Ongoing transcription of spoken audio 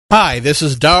Hi, this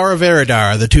is Dara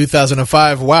Veradar, the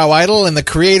 2005 WoW Idol and the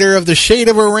creator of the Shade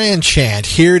of Iran chant,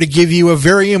 here to give you a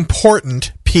very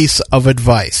important piece of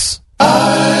advice.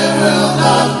 I will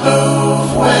not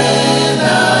move when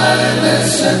I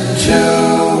listen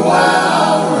to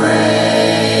WoW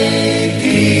Radio.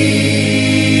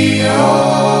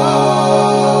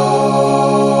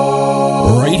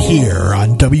 Right here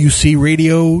on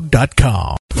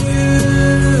WCRadio.com.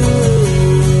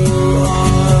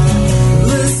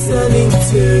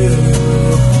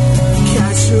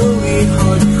 Casually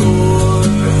Hardcore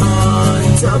on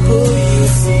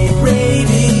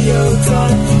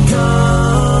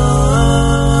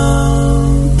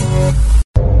WCRadio.com.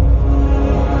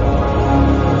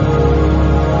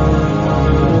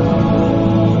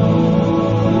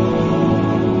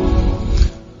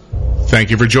 Thank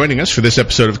you for joining us for this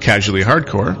episode of Casually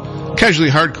Hardcore. Casually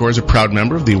Hardcore is a proud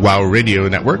member of the WoW Radio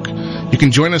Network. You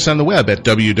can join us on the web at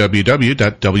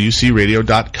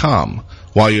www.wcradio.com.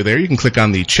 While you're there, you can click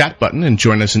on the chat button and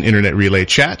join us in Internet Relay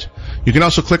Chat. You can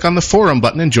also click on the forum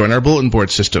button and join our bulletin board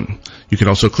system. You can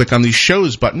also click on the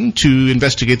shows button to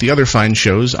investigate the other fine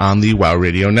shows on the WoW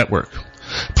Radio Network.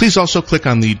 Please also click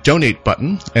on the donate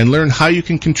button and learn how you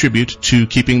can contribute to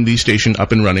keeping the station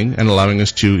up and running and allowing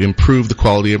us to improve the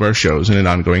quality of our shows in an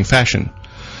ongoing fashion.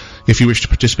 If you wish to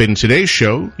participate in today's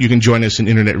show, you can join us in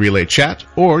Internet Relay Chat,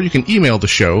 or you can email the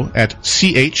show at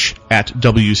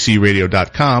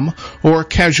ch@wcradio.com or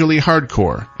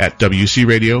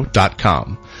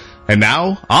casuallyhardcore@wcradio.com. And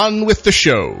now, on with the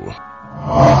show.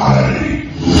 I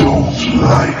don't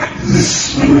like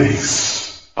this place.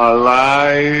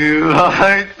 Alive!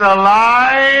 It's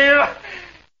alive!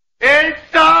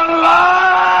 It's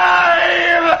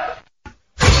alive!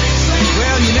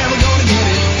 Well, you're never gonna get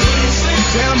it.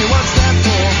 Tell me what's that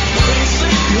for?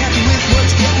 You happy with what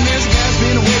you're getting? This guy's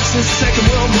been awake since the Second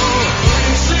World War.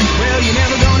 Well, you're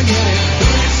never gonna get it.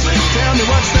 Tell me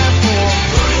what's that for?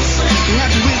 You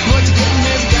happy with what you're getting?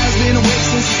 This guy's been awake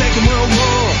since the Second World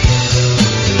War.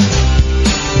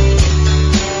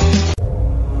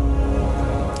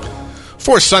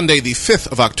 For Sunday, the 5th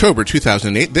of October,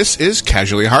 2008, this is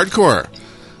Casually Hardcore.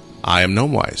 I am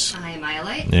Gnomewise. I am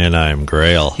Iolite. And I'm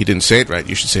Grail. You didn't say it right.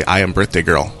 You should say, I am Birthday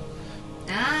Girl.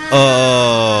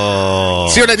 Oh.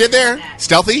 See what I did there?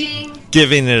 Stealthy?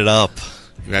 Giving it up.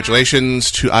 Congratulations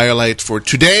to Iolite for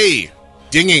today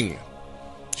dinging.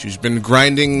 She's been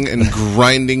grinding and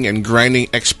grinding and grinding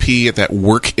XP at that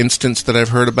work instance that I've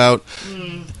heard about.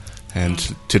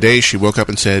 And today she woke up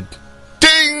and said,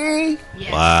 ding!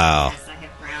 Yes, Wow. Yes, I have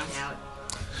ground out.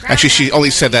 Actually, she only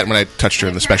said that when I touched her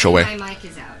in the special way. My mic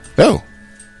is out. Oh,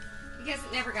 Because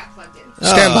it never got plugged in.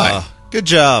 stand by. Good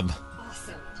job.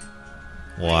 Awesome.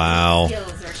 Wow.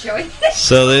 Skills are showing.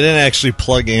 So they didn't actually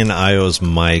plug in Io's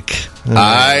mic.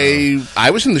 I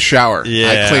was in the shower.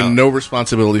 Yeah. I claim no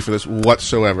responsibility for this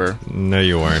whatsoever. No,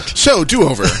 you weren't. So,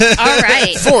 do-over. All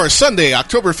right. For Sunday,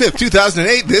 October 5th,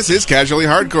 2008, this is Casually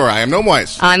Hardcore. I am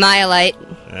Gnomewise. I'm Iolite.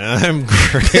 I'm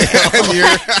great. And you're...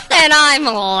 And I'm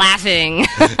laughing.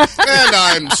 and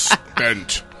I'm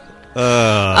spent.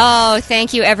 Oh,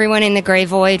 thank you, everyone in the Grey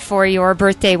Void, for your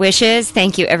birthday wishes.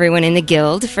 Thank you, everyone in the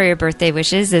Guild, for your birthday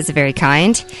wishes. That's very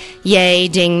kind. Yay,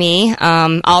 ding me.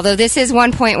 Although this is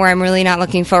one point where I'm really not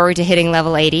looking forward to hitting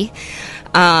level 80.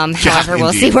 However,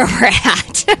 we'll see where we're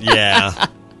at. Yeah.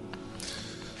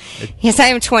 Yes, I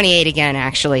am 28 again,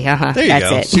 actually. Uh-huh. There you That's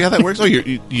go. it. See how that works? Oh,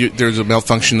 there's a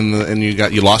malfunction and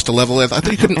you lost a level. I thought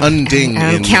you couldn't unding.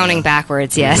 I'm counting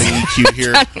backwards, yes. The EQ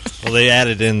here. Well, they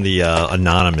added in the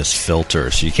anonymous filter,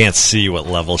 so you can't see what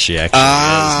level she actually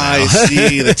I is now.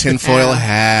 see the tinfoil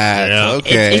hat. Yeah.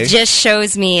 Okay. It just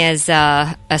shows me as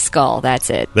a skull. That's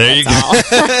it. There you That's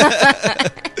go.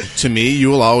 To me,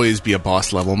 you will always be a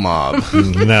boss level mob,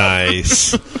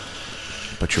 Nice.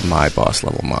 but you're my boss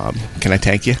level mob. Can I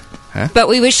tank you? Huh? But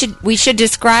we should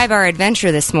describe our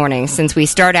adventure this morning, since we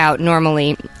start out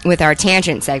normally with our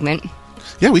tangent segment.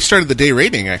 Yeah, we started the day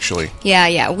raiding, actually.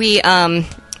 Yeah. We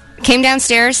came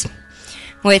downstairs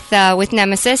with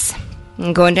Nemesis.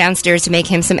 I'm going downstairs to make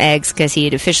him some eggs because he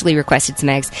had officially requested some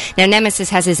eggs. Now, Nemesis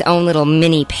has his own little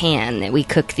mini pan that we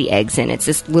cook the eggs in. It's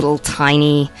this little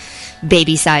tiny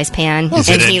baby-sized pan. Is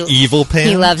it an evil pan?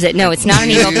 He loves it. No, it's not an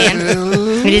evil pan.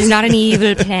 It is not an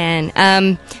evil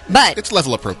pan. But It's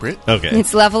level appropriate. Okay.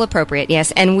 it's level appropriate, yes.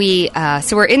 And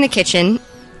so we're in the kitchen,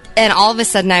 and all of a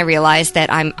sudden I realize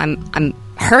that I'm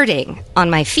hurting on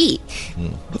my feet.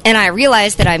 And I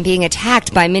realize that I'm being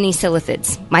attacked by mini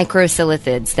silithids,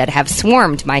 micro-silithids that have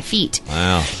swarmed my feet.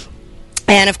 Wow.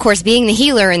 And of course, being the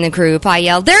healer in the group, I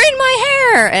yelled, "They're in my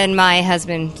hair!" And my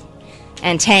husband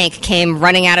and Tank came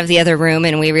running out of the other room,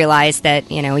 and we realized that,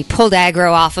 he pulled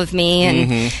aggro off of me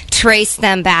and traced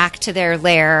them back to their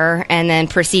lair, and then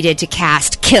proceeded to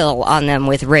cast Kill on them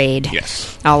with Raid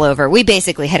all over. We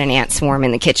basically had an ant swarm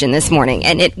in the kitchen this morning,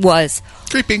 and it was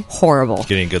creepy, horrible.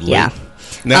 Getting good loot. Yeah.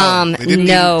 No, they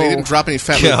didn't drop any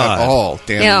fat loot at all.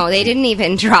 Damn. No, they didn't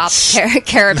even drop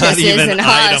carapaces Not even and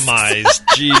husks. itemized.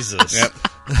 Jesus. Yep.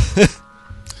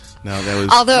 No, that was.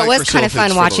 Although it was kind of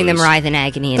fun watching them writhe in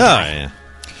agony and die. Yeah.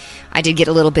 I did get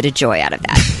a little bit of joy out of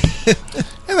that.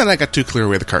 And then I got to clear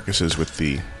away the carcasses with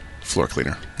the floor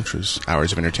cleaner, which was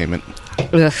hours of entertainment.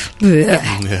 Ugh.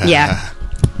 Yeah.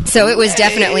 So it was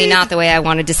definitely not the way I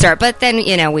wanted to start. But then,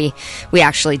 we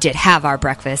actually did have our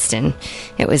breakfast, and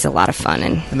it was a lot of fun.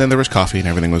 And then there was coffee, and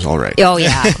everything was all right. Oh,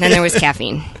 yeah. Then there was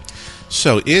caffeine.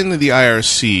 So in the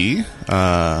IRC,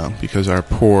 because our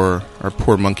poor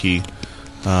monkey,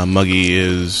 Muggy,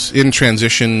 is in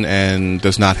transition and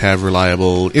does not have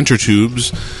reliable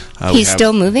intertubes. He's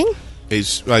still moving? I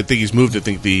think he's moved. I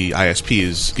think the ISP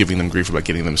is giving them grief about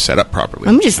getting them set up properly.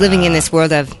 I'm just living in this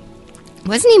world of...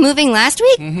 Wasn't he moving last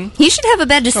week? He should have a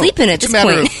bed to sleep in at this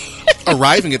point. Of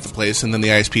arriving at the place, and then the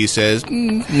ISP says,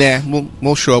 nah,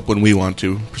 we'll show up when we want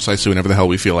to, precisely whenever the hell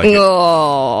we feel like it.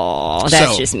 Oh,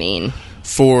 that's just mean.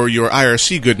 For your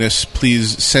IRC goodness,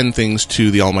 please send things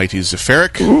to the almighty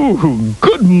Zephyric. Ooh,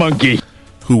 good monkey.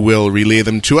 Who will relay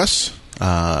them to us.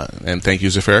 And thank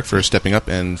you, Zephyric, for stepping up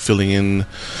and filling in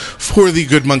for the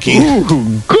good monkey.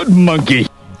 Ooh, good monkey.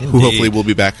 Who hopefully will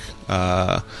be back...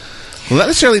 well, not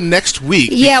necessarily next week.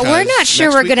 Yeah, we're not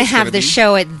sure we're going to have the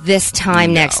show at this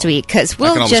time next week, because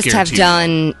we'll just have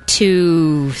done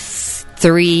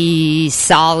 2-3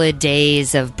 solid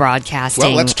days of broadcasting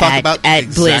well, let's talk about at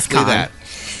exactly BlizzCon. That,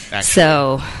 actually.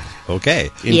 So, okay.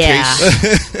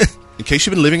 In case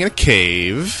you've been living in a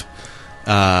cave,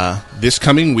 this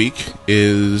coming week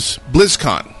is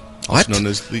BlizzCon, also known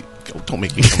as the... Don't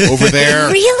make me come over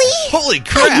there. Really? Holy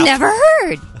crap. I've never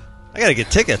heard. I gotta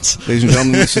get tickets. Ladies and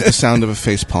gentlemen, this is the sound of a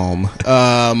facepalm.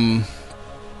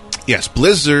 Yes,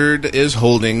 Blizzard is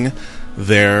holding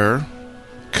their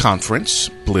conference,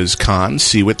 BlizzCon.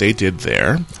 See what they did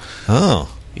there.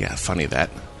 Oh. Yeah, funny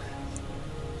that.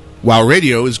 WoW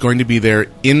Radio is going to be there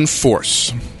in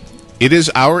force. It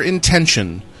is our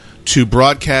intention to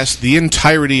broadcast the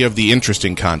entirety of the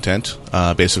interesting content,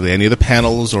 basically any of the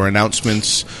panels or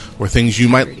announcements or things you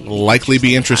might likely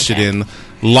be interested in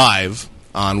live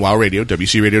on WoW Radio,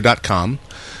 WCRadio.com,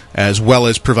 as well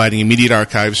as providing immediate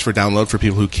archives for download for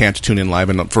people who can't tune in live,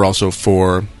 and also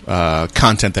for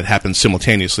content that happens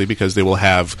simultaneously, because they will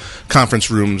have conference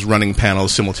rooms running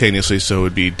panels simultaneously, so it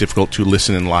would be difficult to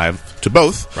listen in live to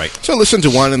both. Right. So listen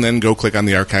to one and then go click on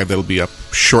the archive that'll be up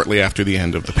shortly after the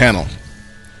end of the panel.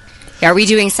 Are we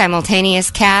doing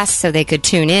simultaneous casts so they could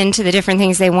tune in to the different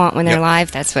things they want when they're live?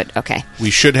 That's what... Okay. We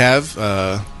should have...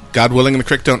 God willing, and the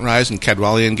creek don't rise, and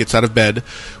Cadwallian gets out of bed,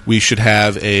 we should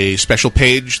have a special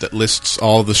page that lists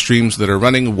all the streams that are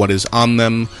running, what is on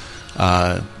them.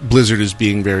 Blizzard is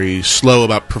being very slow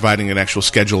about providing an actual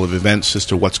schedule of events as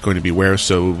to what's going to be where,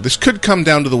 so this could come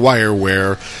down to the wire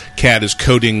where Cad is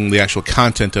coding the actual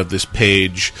content of this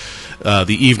page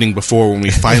the evening before, when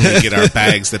we finally get our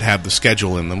bags that have the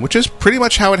schedule in them, which is pretty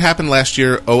much how it happened last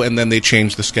year. Oh, and then they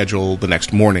changed the schedule the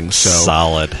next morning. So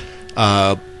solid.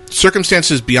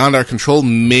 Circumstances beyond our control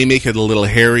may make it a little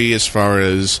hairy as far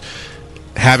as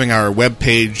having our web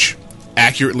page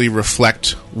accurately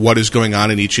reflect what is going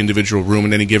on in each individual room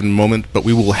at any given moment, but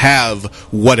we will have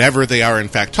whatever they are in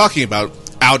fact talking about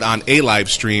out on a live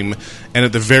stream, and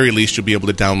at the very least you'll be able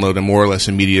to download a more or less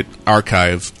immediate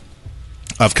archive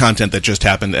of content that just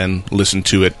happened and listen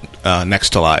to it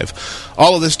next to live.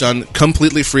 All of this done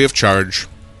completely free of charge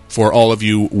for all of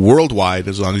you worldwide,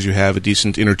 as long as you have a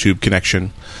decent intertube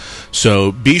connection.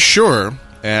 So be sure,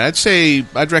 and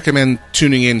I'd recommend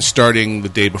tuning in starting the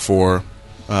day before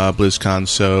BlizzCon.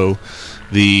 So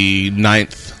the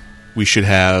 9th, we should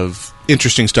have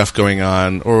interesting stuff going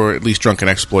on, or at least drunken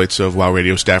exploits of WoW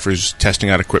Radio staffers testing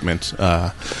out equipment.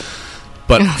 But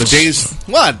the days...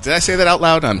 What? Did I say that out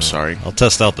loud? I'm sorry. I'll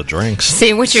test out the drinks.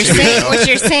 See, what you're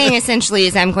saying essentially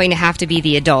is I'm going to have to be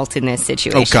the adult in this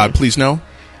situation. Oh, God, please no.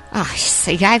 Oh,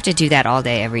 I have to do that all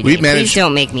day, every day. Please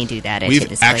don't make me do that.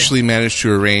 We've actually managed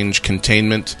to arrange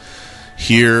containment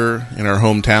here in our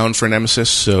hometown for Nemesis,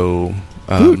 so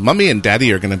Mummy and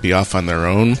Daddy are going to be off on their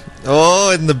own.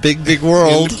 Oh, in the big, big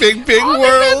world. In the big world.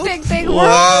 In the big, big world.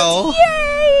 Wow.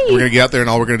 Yay! We're going to get out there, and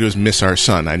all we're going to do is miss our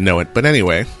son. I know it. But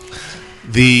anyway,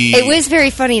 it was very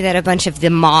funny that a bunch of the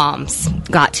moms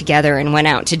got together and went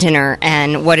out to dinner,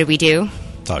 and what did we do?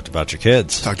 talked about your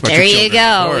kids. Talked about There your you children,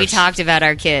 of go. We course. talked about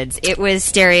our kids. It was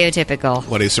stereotypical.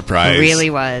 What a surprise. It really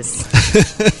was.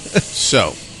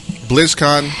 So,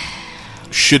 BlizzCon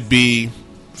should be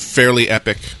fairly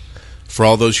epic. For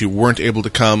all those who weren't able to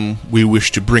come, we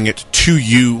wish to bring it to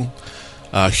you.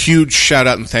 Huge shout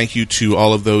out and thank you to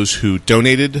all of those who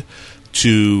donated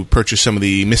to purchase some of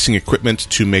the missing equipment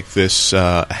to make this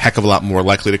a heck of a lot more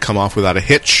likely to come off without a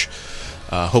hitch.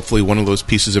 Hopefully one of those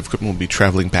pieces of equipment will be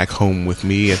traveling back home with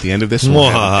me at the end of this. We'll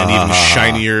have an even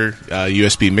shinier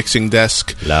USB mixing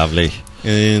desk. Lovely.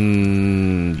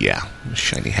 And yeah,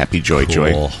 shiny, happy, joy.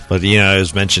 But, it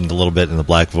was mentioned a little bit in the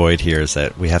Black Void here is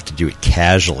that we have to do it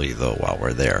casually, though, while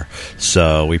we're there.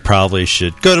 So we probably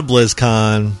should go to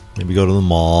BlizzCon, maybe go to the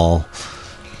mall,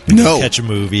 No. catch a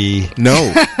movie,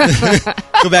 No.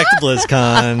 go back to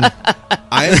BlizzCon.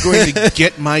 I am going to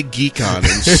get my geek on in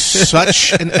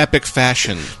such an epic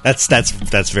fashion. That's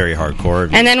very hardcore.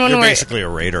 And then when You're we're- basically a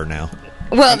raider now.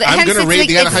 Well, I'm hence going to it's raid like-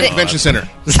 the it's Anaheim Convention Center.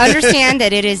 Understand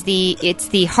that it's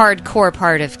the hardcore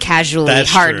part of casually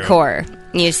That's true. hardcore.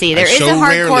 You see, there is so a hardcore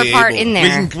rarely part able- in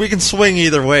there. We can swing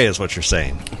either way, is what you're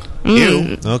saying.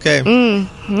 Ew. Okay.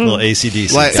 Little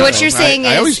ACDC. Like- So what you're I saying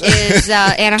always- is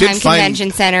Anaheim Did find-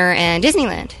 Convention Center and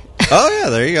Disneyland. Oh, yeah,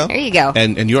 there you go. There you go.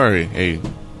 And you are a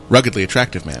ruggedly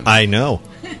attractive man. I know.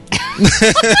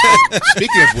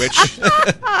 Speaking of which, in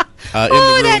Oh, the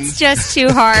room, that's just too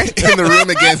hard. in the room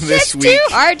again That's this just week,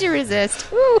 too hard to resist.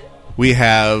 Woo. we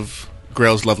have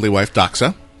Grail's lovely wife,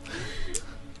 Doxa,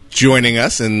 joining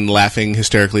us and laughing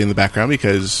hysterically in the background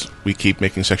because we keep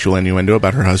making sexual innuendo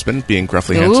about her husband being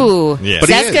gruffly handsome. Ooh. Yeah. But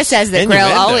he Seska is. says that Grail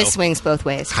Innuendo. always swings both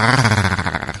ways.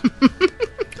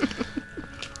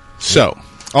 So,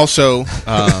 also,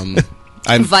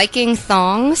 I'm Viking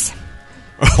thongs.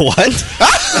 What?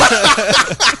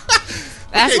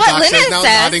 That's Okay, what Doxa's Linus now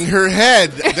says. nodding her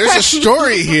head. There's a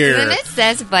story here. Linus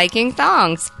says Viking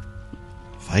thongs.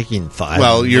 Viking thought.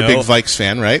 Well, you're a big Vikes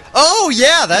fan, right? Oh,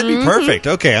 yeah, that'd Mm-hmm. be perfect.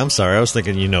 Okay, I'm sorry. I was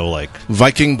thinking,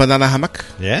 Viking banana hammock.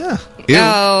 yeah. Ew.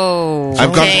 Oh,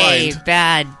 I've gone okay. blind.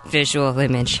 Bad visual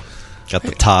image. Got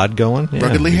the Todd going. Yeah,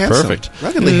 Ruggedly be handsome. Perfect.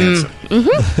 Ruggedly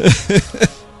handsome.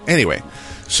 Anyway,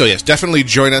 so yes, definitely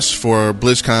join us for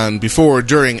BlizzCon before,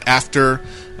 during, after.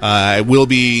 It will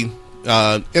be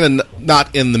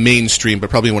not in the mainstream, but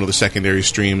probably one of the secondary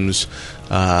streams.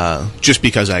 Just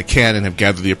because I can and have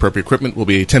gathered the appropriate equipment, we'll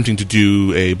be attempting to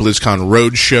do a BlizzCon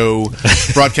road show,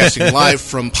 broadcasting live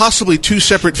from possibly 2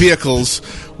 separate vehicles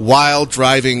while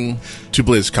driving to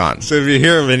BlizzCon. So if you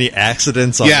hear of any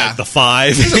accidents on Yeah. the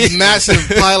 5, There's a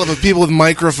massive pile of people with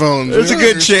microphones. there's a We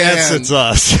good understand. chance it's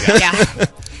us.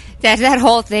 Yeah. that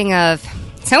whole thing of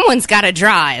someone's got to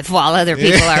drive while other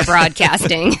people are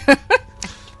broadcasting.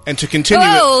 And to continue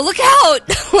Whoa, look out.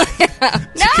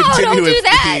 No, continue don't do with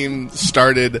that. the theme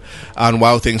started on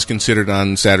WoW Things Considered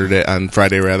on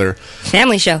Friday rather.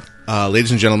 Family show.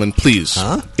 Ladies and gentlemen, please,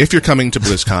 if you're coming to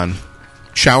BlizzCon,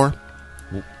 shower.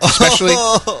 Especially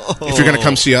if you're going to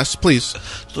come see us, please.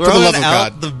 For the love of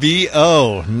out God. the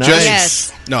BO. Nice.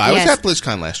 Yes. No, I was Yes. at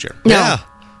BlizzCon last year. No. Yeah.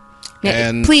 No,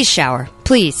 And- please shower.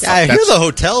 Please. I hear That's- the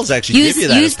hotels actually Use give you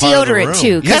that as part of the deodorant room.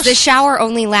 too, because Yes. the shower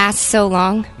only lasts so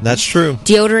long. That's true.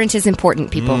 Deodorant is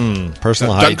important, people.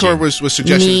 Personal hygiene. Duncor was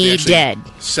suggesting that they actually Needed.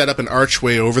 set up an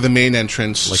archway over the main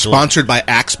entrance, Like a sponsored by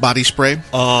Axe Body Spray,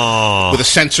 Oh. with a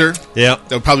sensor Yep.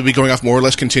 that would probably be going off more or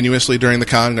less continuously during the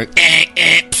con. Going,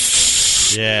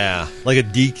 Yeah. Like a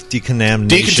decontamination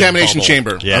decontamination bubble.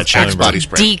 chamber Yeah, of Axe Body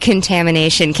Spray.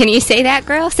 Decontamination. Can you say that,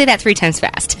 girl? Say that 3 times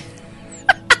fast.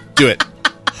 Do it.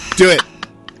 Do it.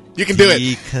 You can do it.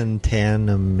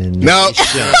 Decontamination. No.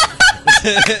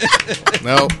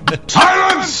 No.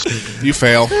 Silence! You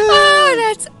fail. Oh,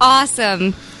 that's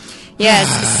awesome.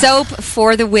 Yes, soap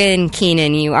for the win,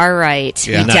 Keenan. You are right.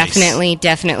 Yeah. We Nice.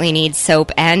 definitely need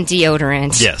soap and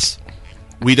deodorant. Yes.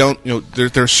 We don't,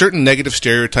 there are certain negative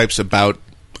stereotypes about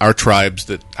our tribes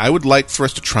that I would like for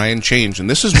us to try and change, and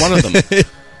this is one of them.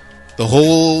 The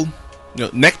whole,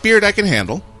 neckbeard I can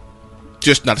handle,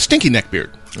 just not a stinky neckbeard.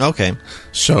 Okay.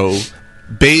 So,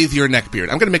 bathe your neckbeard.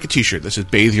 I'm going to make a T-shirt that says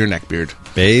 "Bathe your neckbeard."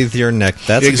 Bathe your neck.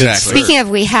 That's Exactly. A good Speaking of,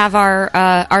 we have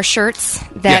our shirts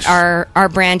that Yes. are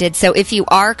branded. So if you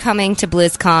are coming to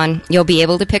BlizzCon, you'll be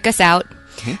able to pick us out.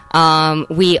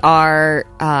 We are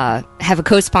have a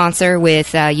co-sponsor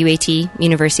with UAT,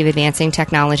 University of Advancing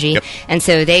Technology, Yep. and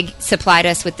so they supplied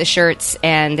us with the shirts,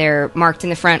 and they're marked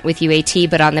in the front with UAT,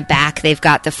 but on the back they've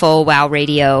got the full WoW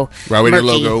Radio Murky.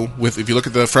 logo. If you look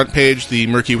at the front page, the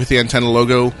Murky with the antenna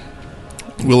logo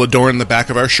will adorn the back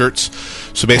of our shirts.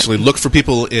 So basically, look for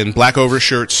people in black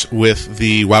overshirts with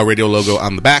the WoW Radio logo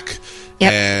on the back.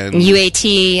 Yep. And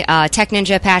UAT Tech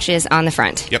Ninja patches on the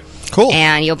front. Yep. Cool.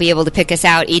 And you'll be able to pick us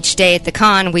out each day at the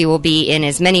con. We will be in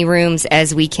as many rooms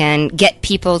as we can get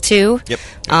people to.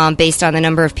 Yep. Based on the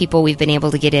number of people we've been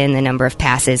able to get in, the number of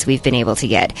passes we've been able to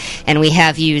get. And we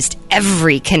have used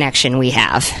every connection we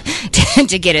have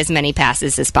to get as many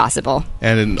passes as possible.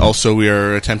 And also we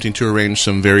are attempting to arrange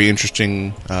some very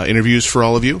interesting interviews for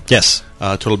all of you. Yes.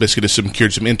 Total Biscuit has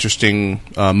secured some interesting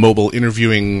mobile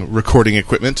interviewing recording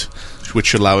equipment, which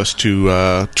should allow us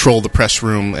to troll the press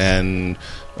room and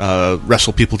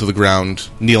wrestle people to the ground,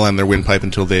 kneel on their windpipe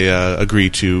until they agree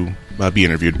to be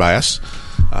interviewed by us.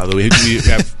 Though we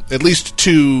have at least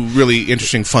 2 really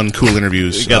interesting, fun, cool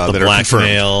interviews We got the that are confirmed.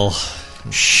 blackmail.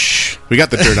 Shh. We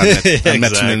got the dirt on, on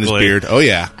Metzen and his beard. Oh,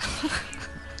 yeah.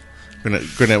 We're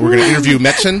gonna interview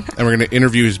Metzen, and we're going to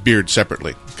interview his beard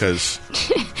separately, because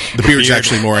the beard's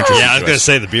actually more interesting. Yeah, I was to going to us.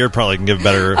 say the beard probably can give a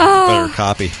better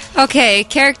copy. Okay,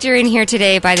 character in here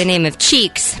today by the name of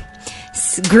Cheeks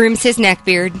grooms his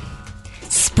neckbeard,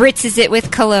 spritzes it with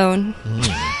cologne.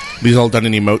 These all done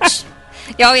in emotes?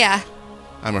 Oh, yeah.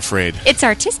 I'm afraid. It's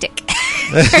artistic.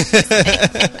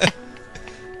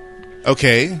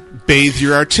 Okay, bathe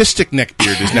your artistic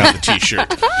neckbeard is now the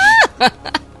T-shirt.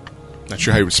 Not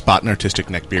sure how you would spot an artistic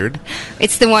neckbeard.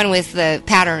 It's the one with the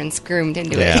patterns groomed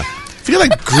into Yeah. it. If you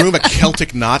like groom a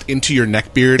Celtic knot into your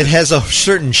neckbeard, It has a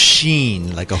certain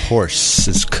sheen, like a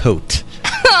horse's coat.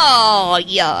 Oh,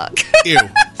 yuck. ew.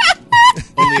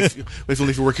 only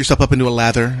if you work yourself up into a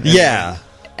lather. Yeah.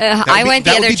 I went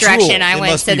the that would other be drool. direction. I It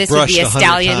went, must so be this would be a brushed 100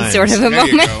 stallion times. sort of a There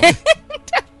you moment. go.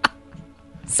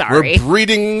 Sorry. We're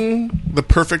breeding the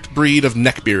perfect breed of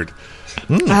neckbeard.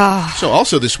 Oh, So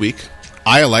also this week,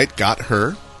 Iolite got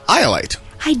her Iolite.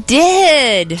 I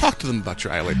did. Talk to them about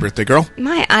your Iolite birthday, girl.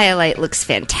 My Iolite looks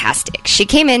fantastic. She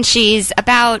came in, she's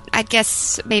about, I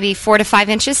guess, maybe 4 to 5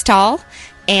 inches tall.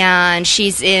 And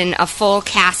she's in a full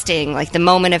casting, like the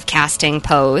moment of casting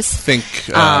pose. Think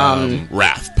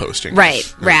Wrath posting. Right,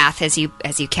 Wrath, as you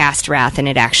cast Wrath, and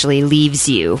it actually leaves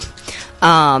you.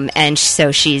 And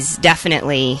so she's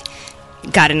definitely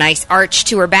got a nice arch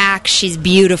to her back. She's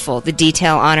beautiful. The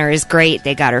detail on her is great.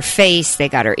 They got her face. They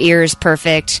got her ears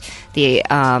perfect. The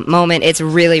moment, it's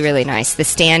really, really nice. The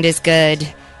stand is good.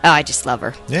 Oh, I just love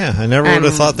her. Yeah, I never would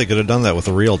have thought they could have done that with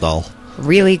a real doll.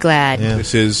 Really glad. Yeah.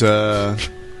 This is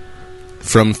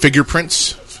from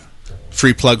Figureprints.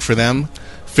 Free plug for them.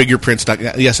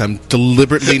 Figureprints. Yes, I'm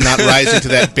deliberately not rising to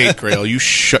that bait, Grail. You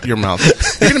shut your mouth.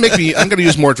 You're going to make me... I'm going to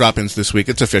use more drop-ins this week.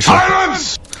 It's official.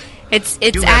 Silence! It's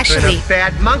actually...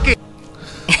 bad monkey.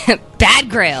 Bad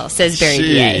Grail, says Barry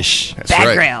Sheesh. VA. That's Bad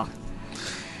right. Grail.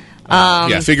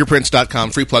 Yeah,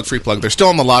 figureprints.com. Free plug. They're still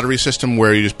on the lottery system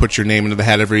where you just put your name into the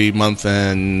hat every month,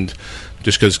 and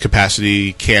just because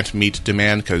capacity can't meet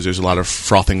demand, because there's a lot of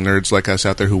frothing nerds like us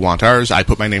out there who want ours, I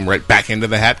put my name right back into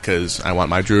the hat because I want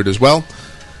my druid as well.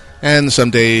 And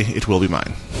someday it will be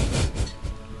mine.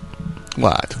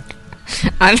 What?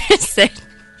 I'm just saying,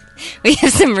 we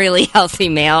have some really healthy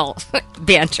male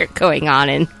banter going on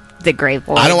in the Grey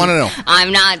Void. I don't want to know.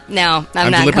 I'm not I'm not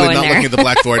deliberately going not there. looking at the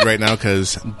Black Void right now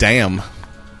because, damn.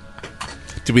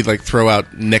 Did we, throw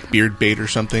out neckbeard bait or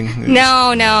something?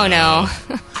 No.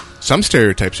 Some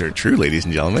stereotypes are true, ladies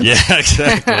and gentlemen. Yeah,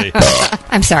 exactly.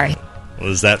 I'm sorry.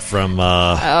 Was that from,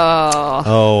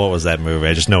 what was that movie?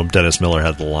 I just know Dennis Miller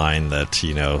had the line that,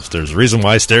 there's a reason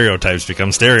why stereotypes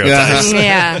become stereotypes.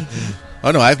 Yeah.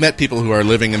 Oh, no, I've met people who are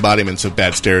living embodiments of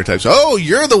bad stereotypes. Oh,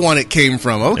 you're the one it came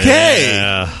from. Okay.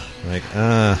 Yeah.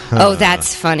 Oh,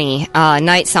 that's funny.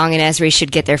 Night Song and Esri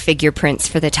should get their figure prints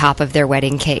for the top of their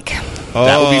wedding cake.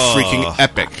 That would be freaking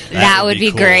epic. That would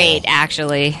be cool. great,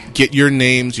 actually. Get your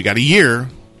names. You got a year.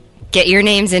 Get your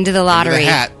names into the Into lottery.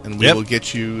 the hat, and we will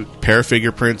get you a pair of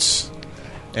fingerprints.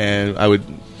 And I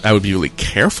would be really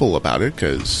careful about it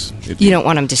because You don't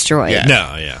want them destroyed. Yeah.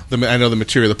 No, yeah. I know the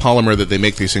material, the polymer that they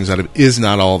make these things out of, is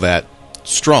not all that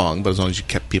strong. But as long as you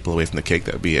kept people away from the cake,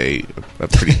 that would be a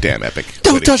pretty damn epic.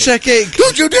 Don't touch that cake.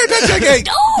 Don't you dare touch that cake!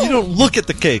 You don't look at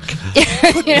the cake.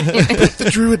 Put the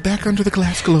druid back under the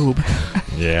glass globe.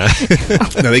 Yeah.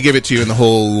 No, they give it to you in the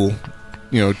whole,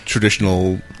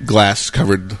 traditional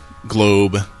glass-covered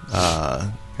globe,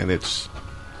 and it's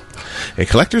a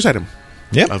collector's item.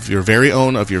 Yep. Of your very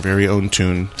own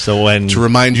tune. So when to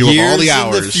remind you of all the years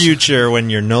hours in the future, when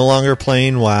you're no longer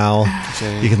playing WoW,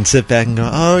 you can sit back and go,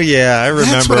 "Oh yeah, I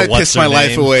remember That's what I what's pissed her my life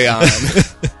name?" away on."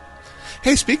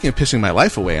 Hey, speaking of pissing my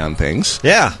life away on things,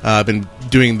 Yeah. I've been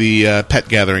doing the pet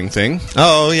gathering thing.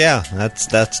 Oh yeah, that's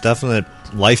definite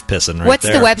life pissing right What's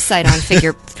there. the website on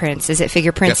Figureprints? Is it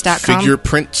figureprints.com?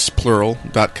 Figureprints,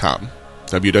 plural.com.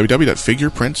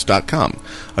 www.figureprints.com.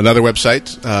 Another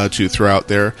website to throw out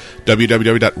there,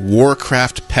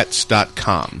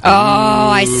 www.warcraftpets.com. Oh,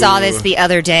 I saw this the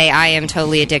other day. I am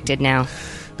totally addicted now.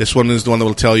 This one is the one that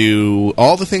will tell you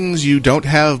all the things you don't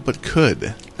have but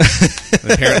could.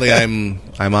 Apparently, I'm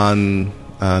on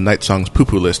Night Song's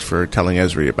poo-poo list for telling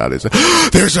Esri about it.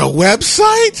 There's a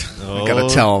website? I gotta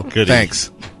tell. goody.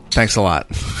 Thanks a lot.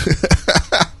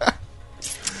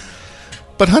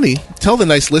 But, honey, tell the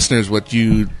nice listeners what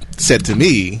you said to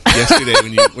me yesterday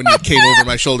when you came over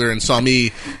my shoulder and saw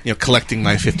me, collecting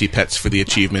my 50 pets for the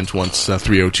achievement once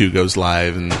 302 goes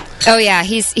live. And Oh yeah,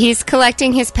 he's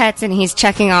collecting his pets and he's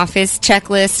checking off his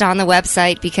checklist on the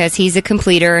website because he's a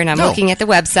completer. And I'm No. looking at the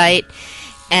website,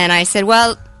 and I said,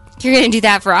 "Well, you're going to do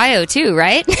that for IO too,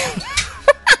 right?"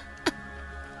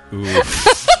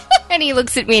 And he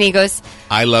looks at me and he goes,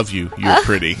 I love you. You're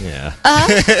pretty. Yeah.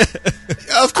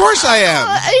 Of course I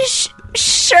am.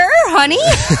 "Sure, honey."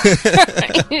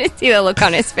 You see the look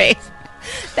on his face.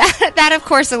 That of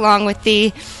course, along with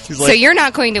the so you're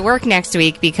not going to work next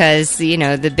week because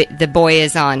the boy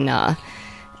is on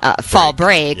fall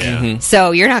break. Yeah. Mm-hmm.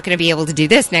 So you're not going to be able to do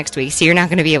this next week. So you're not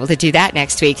going to be able to do that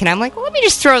next week. And I'm like, well, let me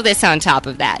just throw this on top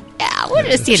of that. Yeah, we'll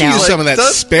just Use some of that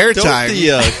spare Don't time.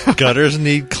 the gutters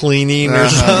need cleaning or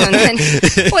something? And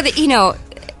then, well,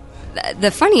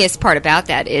 the funniest part about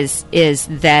that is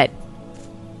that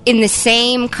in the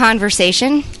same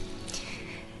conversation,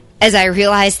 as I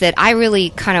realized that I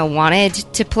really kind of wanted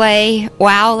to play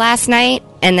WoW last night,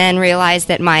 and then realized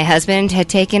that my husband had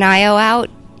taken IO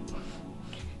out.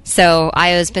 So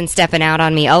IO's been stepping out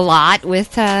on me a lot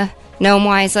with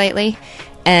Gnomewise lately,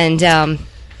 and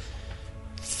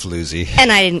Floozy.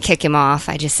 and I didn't kick him off.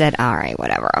 I just said, all right,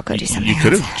 whatever, I'll go do something You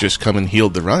could else. have just come and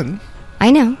healed the run.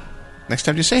 I know. Next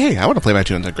time, just say, hey, I want to play my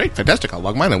tunes. Like, great, fantastic, I'll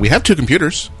log mine. And we have 2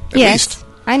 computers, at Yes, least.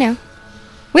 I know.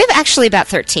 We have actually about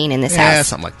 13 in this Yeah, house.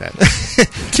 something like that.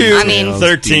 I mean,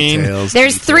 13.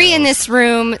 there's 3 in this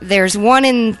room. There's 1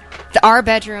 in our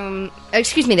bedroom.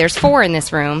 Excuse me, there's 4 in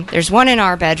this room. There's 1 in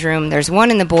our bedroom. There's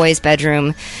 1 in the boys'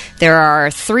 bedroom. There are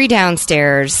 3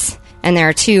 downstairs, and there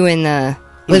are 2 in the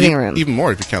living room. Even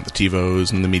more if you count the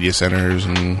TiVos and the media centers.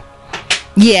 And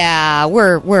Yeah,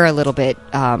 we're a little bit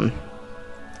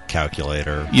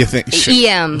Calculator. you think...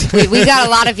 EM. We got a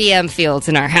lot of EM fields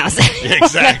in our house.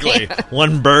 Exactly.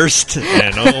 One burst,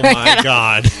 and oh my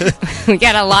god. We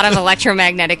got a lot of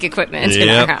electromagnetic equipment in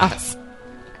Yep. our house.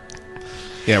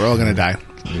 Yeah, we're all going to die.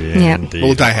 Yeah. Indeed.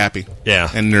 We'll die happy. Yeah.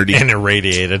 And nerdy. And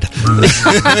irradiated.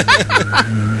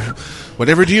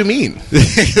 Whatever do you mean?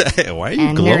 Why are you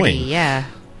And glowing? nerdy, yeah.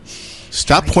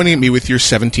 Stop pointing at me with your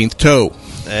 17th toe.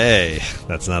 Hey,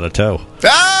 that's not a toe.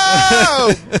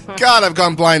 Oh! God, I've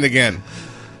gone blind again.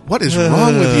 What is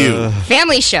wrong with you?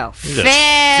 Family show. feeding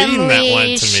that one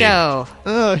Family to me. show.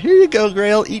 Oh, here you go,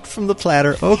 Grail. Eat from the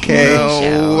platter. Okay.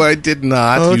 No, I did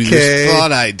not. You Okay. just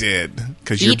thought I did.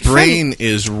 Because your Eat from- brain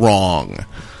is wrong.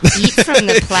 Eat from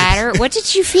the platter. What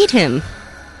did you feed him?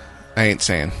 I ain't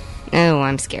saying. Oh,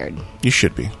 I'm scared. You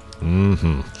should be.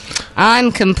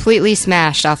 I'm completely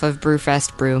smashed off of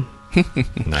Brewfest Brew.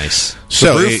 Nice.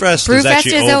 So, Brewfest is Brewfest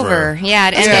actually is over. Yeah,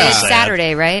 it ended Yeah.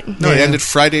 Saturday, right? No, it ended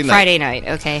Friday night. Friday night.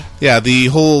 Okay. Yeah, the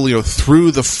whole,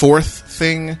 through the 4th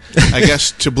thing, I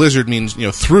guess to Blizzard means,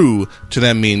 through to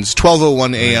them means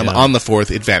 12:01 a.m. Yeah. on the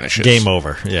 4th, it vanishes. Game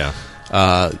over. Yeah.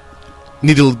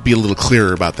 Need to be a little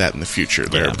clearer about that in the future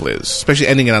there, Yeah. Blizz. Especially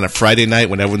ending it on a Friday night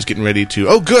when everyone's getting ready to,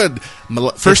 oh, good,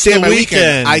 first It's day of the my weekend.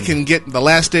 weekend, I can get the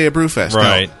last day of Brewfest.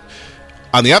 Right. No.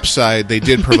 On the upside, they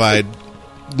did provide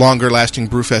longer-lasting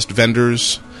Brewfest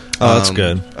vendors. Oh, that's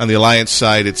good. On the Alliance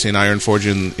side, it's in Ironforge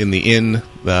in the inn.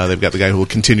 They've got the guy who will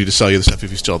continue to sell you the stuff if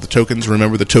you still have the tokens.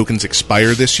 Remember, the tokens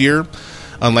expire this year.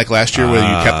 Unlike last year, where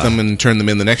you kept them and turned them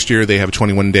in the next year, they have a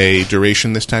 21-day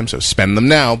duration this time, so spend them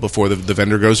now before the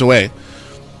vendor goes away.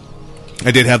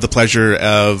 I did have the pleasure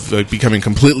of becoming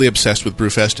completely obsessed with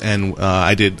Brewfest, and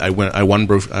I won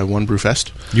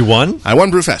Brewfest. You won? I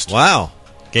won Brewfest. Wow.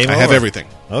 Game I over. have everything.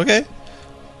 Okay.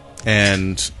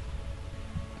 And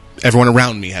everyone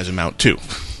around me has a mount, too.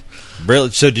 Really?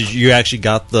 So did you actually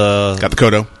got the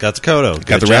Kodo. Got the Kodo. Got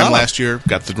Good the RAM job. last year.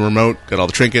 Got the remote. Got all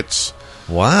the trinkets.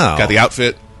 Wow. Got the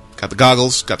outfit. Got the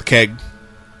goggles. Got the keg.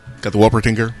 Got the Whopper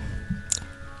Tinker.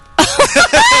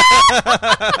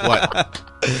 What?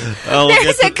 Oh, we'll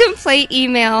There's get a complaint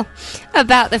email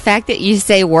about the fact that you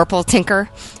say Warple Tinker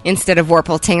instead of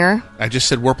Warple Tinger. I just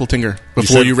said Warple Tinker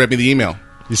before said- you read me the email.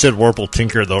 You said Warple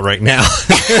Tinker, though, right now.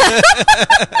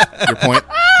 Your point?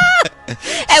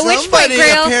 At which point, Somebody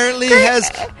Grail... apparently has...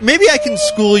 Maybe I can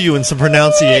school you in some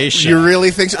pronunciation. You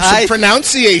really think so? Some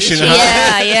pronunciation,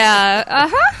 huh? Yeah.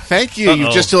 Uh-huh. Thank you.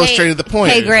 You just illustrated the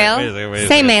point. Hey, Grail. Wait a say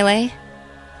second. melee.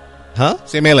 Huh?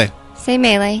 Say melee. Say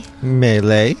melee.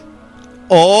 Melee.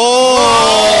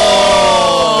 Oh!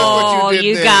 Oh, Look what you did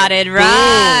you there. got it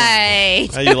right.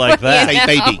 How you like that?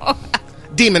 Hey, baby.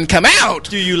 Demon, come out!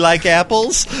 Do you like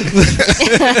apples?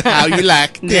 How you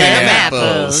like Damn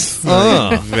apples?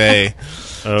 Oh. Vey.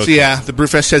 So yeah, the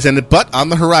Brewfest has ended, but on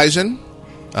the horizon,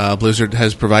 Blizzard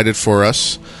has provided for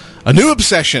us a new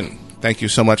obsession. Thank you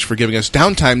so much for giving us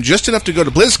downtime, just enough to go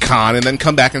to BlizzCon and then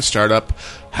come back and start up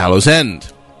Hallow's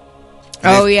End.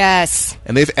 Oh, yes.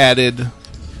 And they've added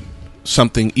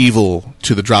something evil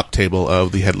to the drop table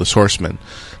of the Headless Horseman.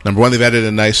 Number one, they've added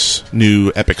a nice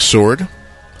new epic sword,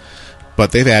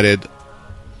 but they've added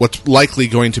what's likely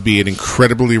going to be an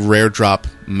incredibly rare drop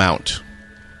mount.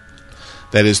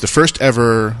 That is the first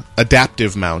ever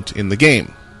adaptive mount in the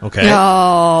game. Okay.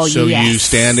 Oh, So yes. you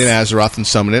stand in Azeroth and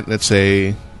summon it, and it's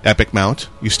a epic mount.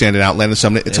 You stand in Outland and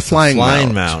summon it, it's a flying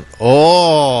mount.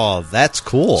 Oh, that's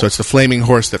cool. So it's the flaming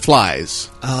horse that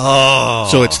flies. oh.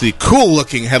 So it's the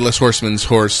cool-looking Headless Horseman's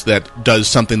horse that does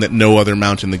something that no other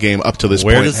mount in the game up to this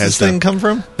Where point does has this done. thing come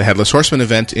from? The Headless Horseman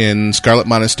event in Scarlet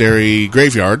Monastery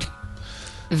Graveyard.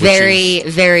 Very,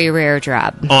 very rare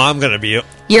drop. Oh, I'm going to be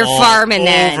You're all farming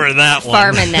that. over that one.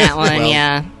 Farming that one,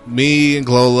 yeah. Me and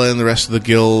Glola and the rest of the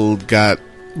guild got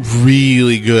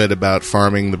really good about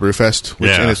farming the Brewfest.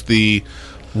 Yeah. And it's the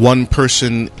one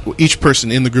person, each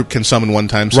person in the group can summon one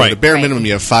time. So Right. at the bare Right. minimum,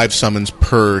 you have 5 summons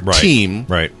per team.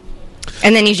 Right.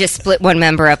 And then you just split one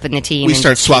member up in the team. We and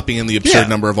start swapping in the absurd Yeah.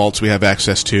 number of alts we have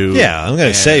access to. Yeah, I'm going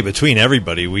And to say between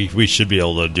everybody, we should be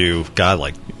able to do, God,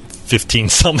 like 15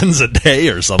 summons a day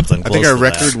or something. I think our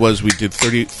record was we did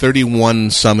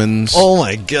 31 summons. Oh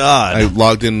my God. I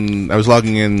was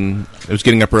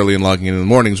getting up early and logging in the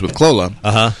mornings with Clola.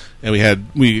 Uh-huh. And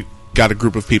we got a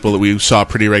group of people that we saw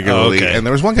pretty regularly. Oh, okay. And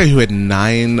there was one guy who had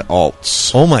 9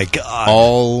 alts. Oh my God.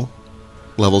 All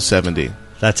level 70.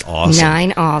 That's awesome.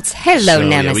 9 alts. Hello, So,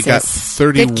 Nemesis. yeah, we got Good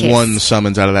 31 kiss.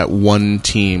 summons out of that one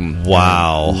team.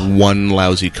 Wow. And one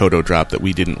lousy Kodo drop that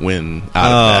we didn't win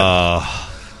out of that.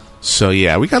 So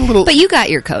yeah, we got a little... But you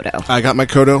got your Kodo. I got my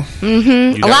Kodo.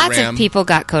 Mm-hmm. You got Lots Ram. of people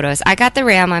got Kodos. I got the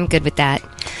Ram. I'm good with that.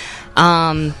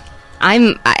 I'm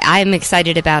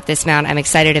excited about this mount. I'm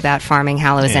excited about farming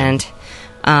Hallow's End.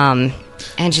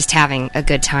 And just having a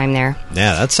good time there.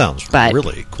 Yeah, that sounds But-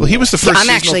 really cool. Well, he was the first I'm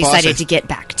actually seasonal boss, excited to get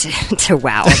back to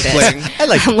WoW a bit. Playing. I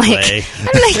like to I'm play.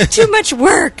 like, too much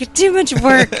work.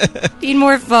 Need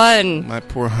more fun. My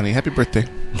poor honey. Happy birthday.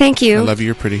 Thank you. I love you.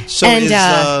 You're pretty. So And, is,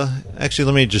 actually,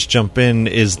 let me just jump in.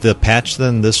 Is the patch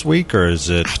then this week, or is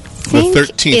it... The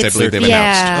 13th, I believe they've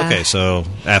announced. Okay, so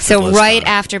after So BlizzCon. right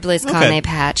after BlizzCon, Okay. they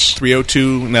patch.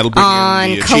 302, and that'll bring On in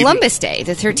the achievement. Columbus Day.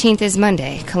 The 13th is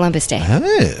Monday. Columbus Day. Ah.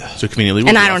 So conveniently, we'll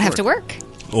And be I off don't have to work.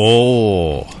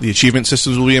 Oh. The achievement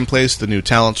systems will be in place. The new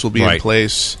talents will be in Right.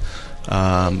 place.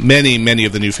 Many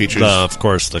of the new features. Of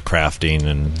course, the crafting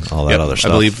and all that Yep, other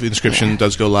stuff. I believe Inscription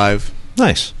does go live.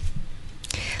 Nice.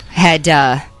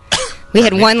 We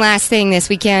had one last thing this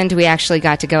weekend. We actually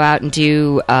got to go out and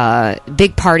do a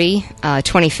big party,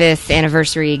 25th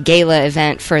anniversary gala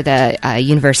event for the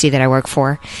university that I work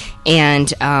for. And,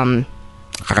 yeah,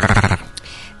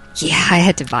 I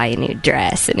had to buy a new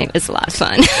dress, and it was a lot of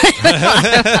fun.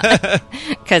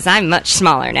 Because I'm much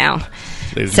smaller now.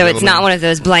 Ladies So and it's not gentlemen, one of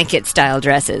those blanket-style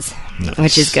dresses,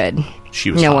 which is good.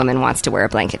 She was No hot. woman wants to wear a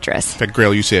blanket dress. In fact,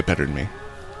 Grail, you say it better than me.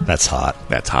 That's hot.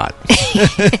 That's hot.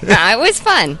 It was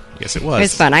fun. Yes, it It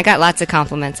was fun. I got lots of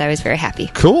compliments. I was very happy.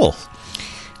 Cool.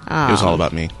 It was all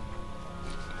about me.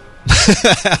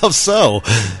 How so?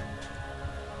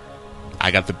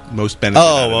 I got the most benefit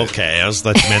out Oh, of it. okay. I was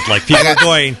thought you meant like people were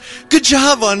going, good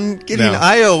job on getting No.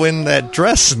 Io in that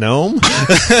dress, Gnome.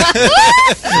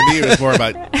 For me, it was more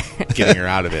about getting her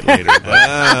out of it later.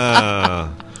 But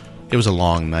it was a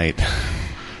long night.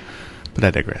 But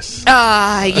I digress.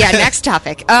 Yeah, next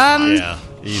topic. Yeah.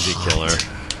 Easy killer.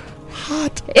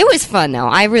 It was fun, though.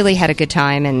 I really had a good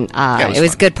time, and it it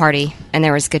was fun. a good party, and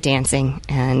there was good dancing,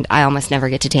 and I almost never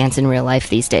get to dance in real life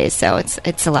these days, so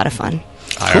it's a lot of fun.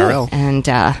 IRL. And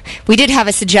we did have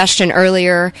a suggestion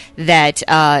earlier that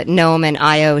Gnome and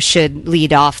Io should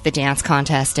lead off the dance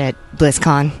contest at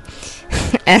BlizzCon.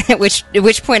 At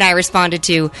which point I responded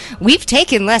to, "We've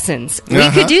taken lessons. We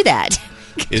could do that."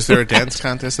 Is there a dance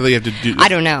contest that you have to do? I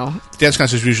don't know. Dance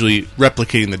contest is usually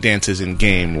replicating the dances in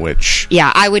game, which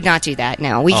Yeah, I would not do that.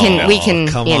 No, we can.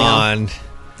 Oh, come you know, on.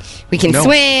 We can No.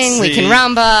 swing, we can See,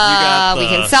 rumba, we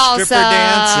can stripper dance,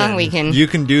 salsa, and we can... You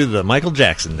can do the Michael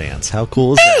Jackson dance. How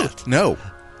cool is that? No.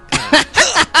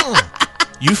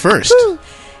 You first.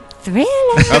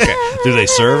 Thriller. Okay. Do they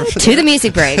serve? To the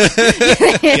music break.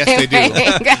 Yes, they do.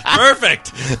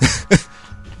 Perfect.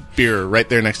 Beer right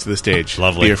there next to the stage.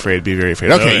 Lovely. Be afraid, be very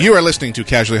afraid. Okay, yeah. you are listening to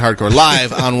Casually Hardcore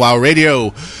live on WOW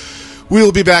Radio. We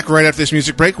will be back right after this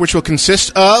music break, which will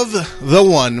consist of the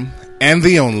one and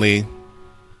the only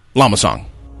Llama Song.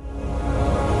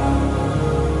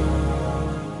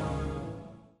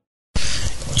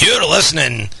 You're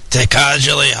listening to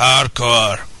Casually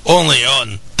Hardcore, only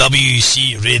on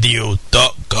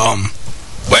WCRadio.com.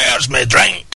 Where's my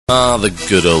drink? Ah, the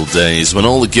good old days, when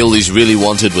all the guildies really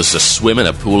wanted was to swim in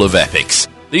a pool of epics.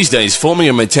 These days, forming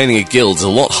and maintaining a guild is a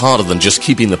lot harder than just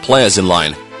keeping the players in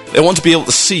line. They want to be able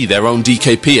to see their own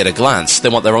DKP at a glance. They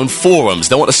want their own forums.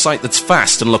 They want a site that's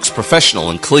fast and looks professional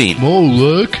and clean. Oh,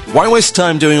 look. Why waste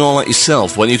time doing all that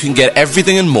yourself when you can get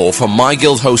everything and more from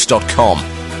MyGuildHost.com?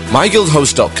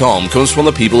 MyGuildHost.com comes from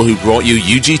the people who brought you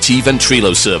UGT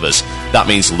Ventrilo servers. That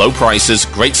means low prices,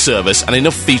 great service, and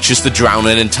enough features to drown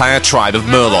an entire tribe of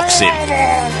Murlocs in.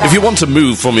 If you want to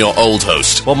move from your old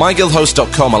host, well,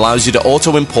 MyGuildHost.com allows you to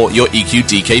auto-import your EQ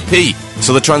DKP,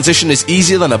 so the transition is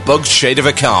easier than a bugged shade of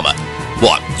a karma.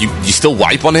 What, you still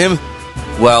wipe on him?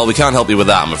 Well, we can't help you with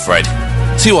that, I'm afraid.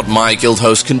 See what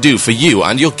MyGuildHost can do for you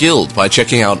and your guild by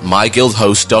checking out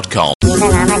MyGuildHost.com.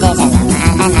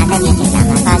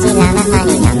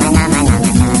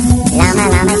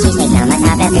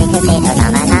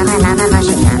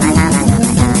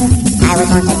 I was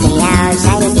once a 3 hours,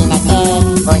 I lived in a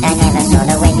cave, but I never saw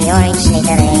the way the orange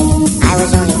slithering. I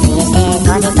was only 3 years dead,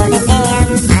 got it for the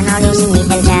fair, and all these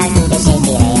little jar to the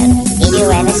city rail. Did you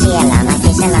ever see a llama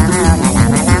kiss a llama, or a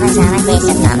llama, llama, sama, kiss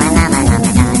a llama, llama,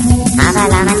 llama, llama. Half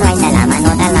a llama, twice a llama,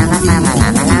 not a llama, mama,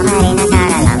 llama, llama, in a car,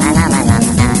 a llama, llama,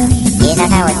 llama, llama. Is that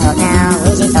how it's talk now?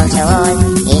 Is it also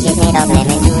old? Is it made of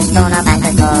lemon juice, stone or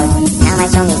banker gold? Now my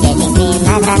song is getting clean,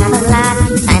 I've run out of luck.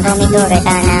 Time for me to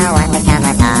return now on the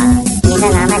camera top. Is a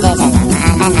llama, there's a llama,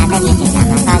 and another little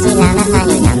llama, fuzzy llama,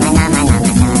 funny llama, llama,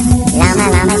 llama, llama.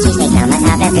 Llama, llama, cheesecake llama,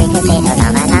 top of potato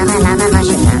llama, llama, llama,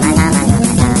 mushroom llama, llama, llama,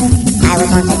 llama. I was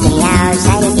once a 3 hours,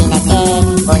 I lived in a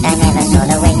cave, but I never saw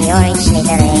the way the orange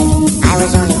slithering. I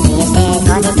was only 3 years dead,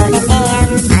 got it for the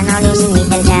fair, and all these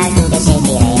little jar to the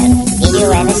city rail. Did you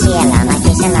ever see a llama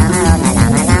kiss a llama, or a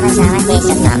llama, llama, sama,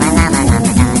 kiss a llama, llama,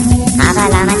 llama, llama. Half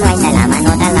a llama, twice a llama,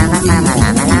 not a llama, mama,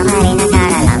 llama, llama, in a car,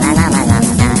 a llama, llama,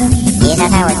 llama, llama. Is that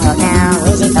how it's talk now?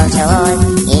 Is it also old?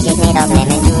 Is it made of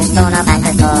lemon juice, stone or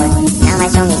banker gold? Now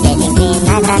my song is getting clean,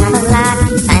 I've run out of luck.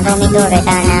 Time for me to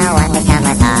return now on the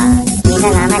camera top. Is a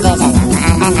llama, there's a llama,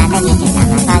 and another little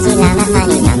llama, fuzzy llama,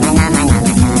 funny llama, llama,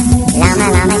 llama, llama. Llama,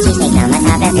 llama, cheesecake llama,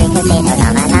 top of potato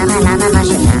llama, llama, llama,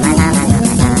 mushroom llama, llama,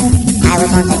 llama, llama. I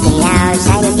was once a 3 hours,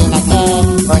 I lived in a cave,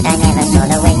 but I never saw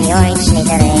the way the orange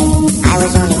slithering. I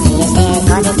was only 3 years dead,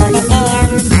 got it for the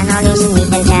fair, and all these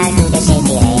little jar to the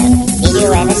city rail. Did you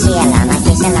ever see a llama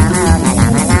kiss a llama, or a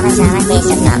llama, llama, sama,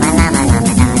 kiss a llama, llama,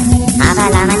 llama, llama. Half a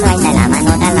llama, twice a llama,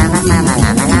 not a llama, mama,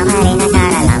 llama, llama, in a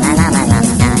car, a llama, llama,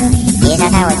 llama, llama. Is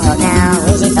that how it's talk now?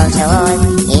 Is it also old?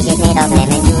 Is it made of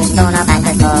lemon juice, stone or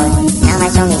banker gold? Now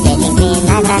my song is getting clean,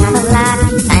 I've run out of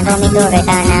luck. Time for me to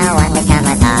return now on the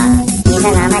camera top. Is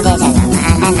a llama, there's a llama,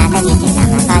 and another little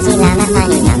llama, fuzzy llama,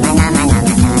 funny llama, llama,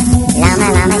 llama, llama. Llama,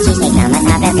 llama, cheesecake llama,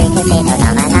 top of potato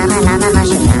llama, llama, llama,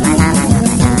 mushroom llama, llama,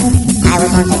 llama, llama. I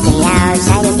was once a 3 hours,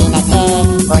 I lived in a cave,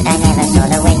 but I never saw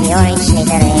the way the orange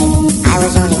slithering. I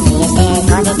was only 3 years dead,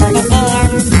 got it for the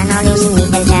fair, and all these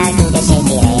little jar to the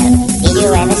city rail. Did you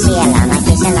ever see a llama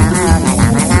kiss a llama, or a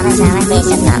llama, llama, sama,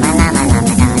 kiss a llama, llama,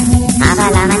 llama, llama. Half a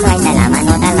llama, twice a llama,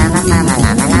 not a llama, mama,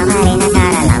 llama, llama, in a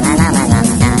car, a llama, llama,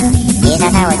 llama, llama. Is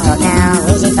that how it's talk now?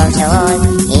 Is it also old?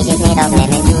 Is it made of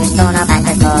lemon juice, stone or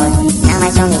banker gold? Now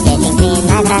my song is getting clean,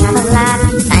 I've run out of luck.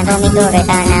 Time for me to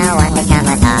return now on the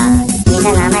camera top. Is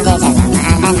a llama, there's a llama,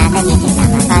 and another little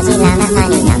llama, fuzzy llama,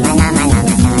 funny llama, llama,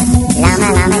 llama, llama. Llama,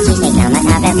 llama, cheesecake llama,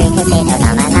 top of potato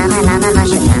llama, llama, llama,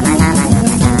 mushroom llama, llama,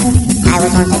 llama, llama. I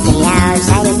was once a 3 hours,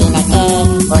 I lived in a cave,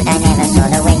 but I never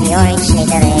saw the way the orange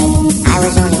slithering. I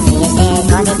was only 3 years dead,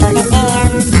 got it for the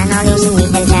fair, and all these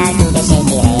little jar to the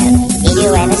city rail. Did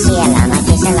you ever see a llama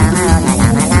kiss a llama, or a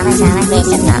llama, llama, sama,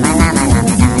 kiss a llama, llama,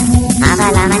 llama, llama. Half a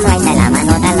llama, twice a llama,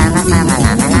 not a llama, mama,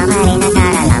 llama, llama, in a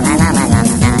car, a llama, llama,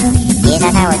 llama, llama. Is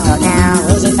that how it's talk now?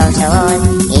 Is it also old?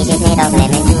 Is it made of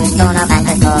lemon juice, stone or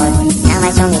banker gold? Now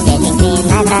my song is getting clean,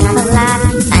 I've run out of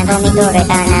luck. Time for me to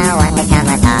return now on the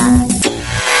camera top.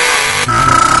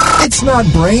 It's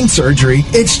not brain surgery,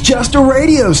 it's just a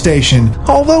radio station.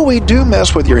 Although we do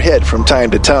mess with your head from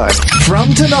time to time. From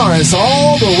Tanaris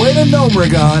all the way to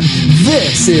Nomragon,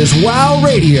 this is WOW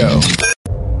Radio.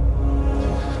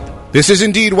 This is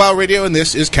indeed WOW Radio, and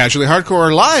this is Casually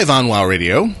Hardcore live on WOW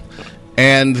Radio.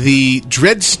 And the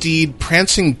Dreadsteed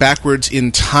prancing backwards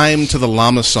in time to the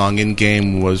llama song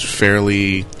in-game was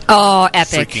fairly... Oh,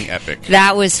 epic. Freaking epic.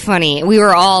 That was funny. We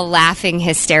were all laughing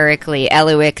hysterically.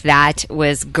 Eloic, that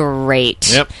was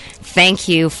great. Yep. Thank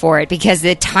you for it, because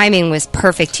the timing was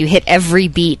perfect. You hit every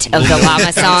beat of the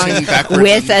llama song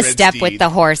with a step with the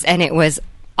horse, and it was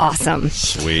awesome.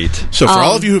 Sweet. So for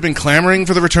all of you who've been clamoring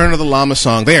for the return of the llama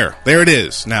song, there it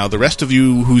is. Now, the rest of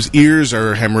you whose ears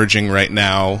are hemorrhaging right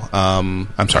now,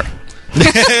 I'm sorry.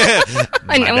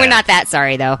 We're not that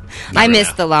sorry, though. I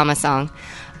missed the llama song.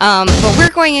 But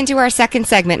we're going into our second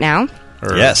segment now.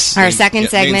 Yes. Our second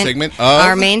segment. Main segment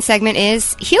our main segment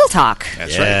is Heal Talk.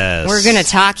 That's right. We're going to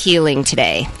talk healing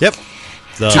today. Yep.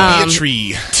 To be a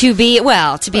tree. To be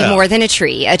more than a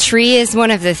tree. A tree is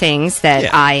one of the things that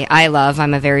I love.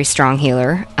 I'm a very strong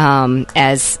healer,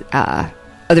 as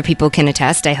other people can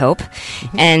attest, I hope.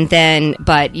 And then,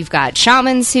 but you've got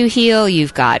shamans who heal,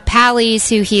 you've got pallies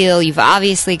who heal, you've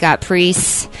obviously got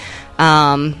priests,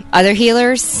 other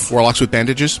healers. Warlocks with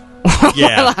bandages.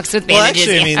 Yeah. Warlocks with bandages.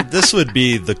 Well, actually, I mean, this would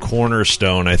be the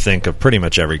cornerstone, I think, of pretty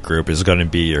much every group is going to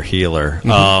be your healer.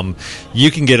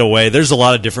 You can get away. There's a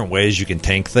lot of different ways you can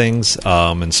tank things,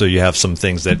 and so you have some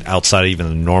things that outside of even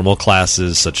the normal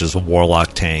classes, such as a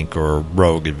warlock tank or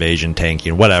rogue evasion tank,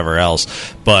 whatever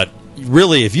else. But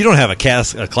really, if you don't have a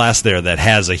class there that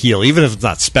has a heal, even if it's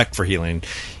not spec for healing,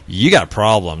 you got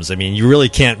problems. I mean, you really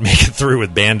can't make it through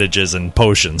with bandages and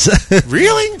potions.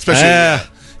 Really? Especially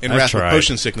in Wrath with tried.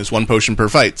 Potion Sickness, 1 potion per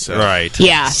fight. So. Right.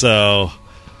 Yeah. So...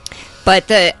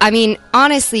 But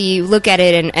honestly, you look at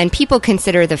it and people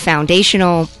consider the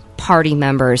foundational party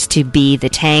members to be the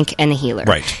tank and the healer.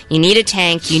 Right. You need a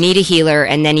tank, you need a healer,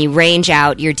 and then you range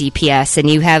out your DPS, and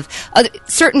you have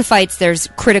certain fights, there's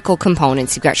critical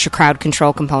components. You've got your crowd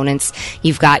control components,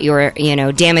 you've got your,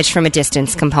 damage from a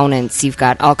distance components, you've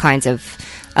got all kinds of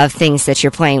things that you're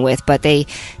playing with, but the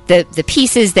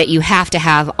pieces that you have to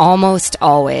have almost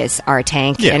always are a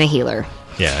tank and a healer.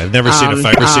 Yeah, I've never seen a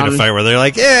fight. Where they're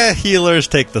like, healers,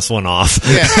 take this one off.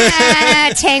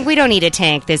 Tank, we don't need a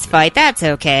tank this fight. That's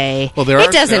okay. Well,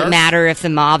 it doesn't matter if the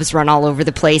mobs run all over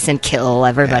the place and kill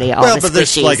everybody. Yeah. All well, the but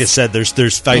there's, like I said, there's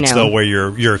fights though where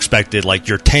you're expected, like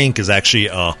your tank is actually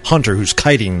a hunter who's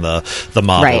kiting the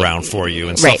mob around for you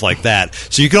and stuff like that.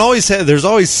 So you can always there's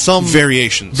always some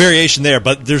variation there,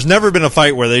 but there's never been a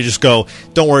fight where they just go,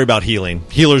 don't worry about healing.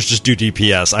 Healers just do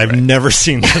DPS. I've never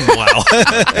seen that in a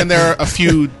while. And there are a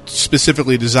few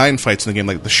specifically designed fights in the game,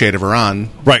 like the Shade of Iran,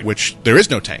 which there is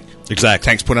no tank. Exactly.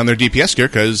 Tanks put on their DPS gear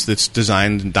because it's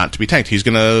designed not to be tanked. He's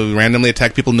going to randomly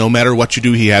attack people no matter what you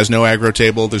do. He has no aggro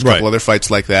table. There's a couple other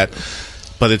fights like that.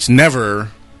 But it's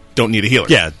never, don't need a healer.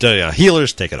 Yeah,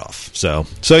 healers take it off. So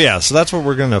that's what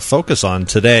we're going to focus on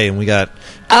today. And we got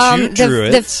two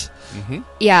druids.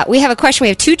 Yeah, we have a question. We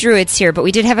have 2 druids here, but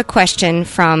we did have a question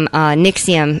from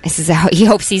Nixium. This is he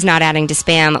hopes he's not adding to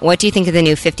spam. What do you think of the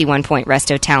new 51-point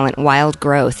resto talent? Wild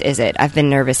Growth, is it? I've been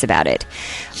nervous about it.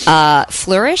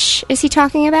 Flourish, is he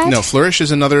talking about? No, Flourish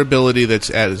is another ability it's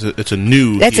a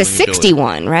new. That's a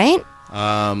 61, ability.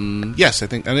 Right? Yes, I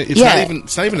think, and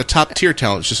it's not even a top tier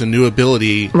talent. It's just a new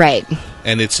ability, right?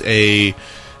 And it's an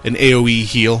AOE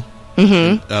heal,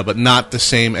 but not the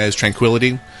same as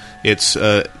Tranquility. It's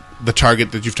the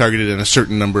target that you've targeted and a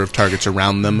certain number of targets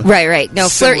around them. Right. No,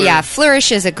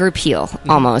 Flourish is a group heal,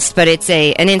 almost, but it's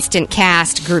an instant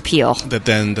cast group heal. That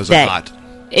then does a lot.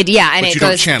 And it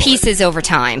goes pieces over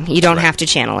time. You don't have to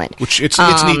channel it. Which it's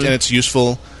neat and it's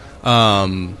useful.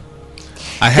 I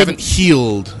haven't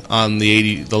healed on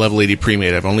the level 80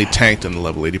 pre-made. I've only tanked on the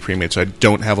level 80 pre-made, so I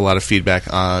don't have a lot of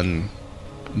feedback on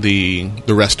the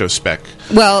resto spec.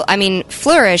 Well, I mean,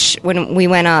 Flourish, when we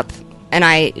went up and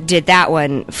I did that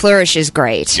one, Flourish is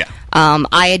great. Yeah.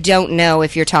 I don't know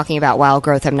if you're talking about Wild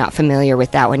Growth. I'm not familiar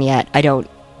with that one yet. I don't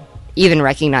even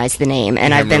recognize the name.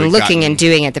 And I've been looking and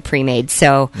doing at the pre-made,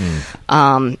 so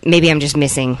maybe I'm just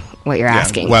missing what you're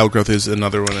asking. Wild Growth is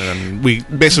another one, and we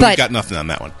basically got nothing on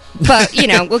that one. But,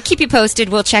 we'll keep you posted.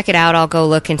 We'll check it out. I'll go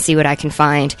look and see what I can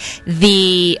find.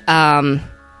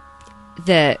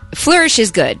 The Flourish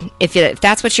is good. If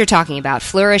that's what you're talking about,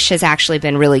 Flourish has actually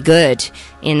been really good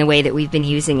in the way that we've been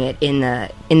using it in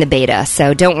the beta.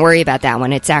 So don't worry about that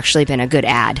one. It's actually been a good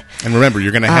add. And remember,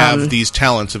 you're going to have these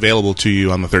talents available to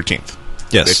you on the 13th.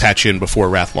 Yes. They patch in before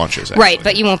Wrath launches. Actually. Right,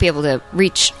 but you won't be able to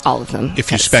reach all of them.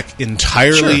 If you spec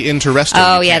entirely into Resto,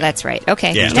 Oh, you yeah, can. that's right.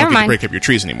 Okay, You just never don't get to mind. break up your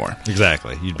trees anymore.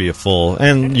 Exactly. You'd be a full...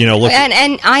 And, look...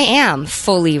 And I am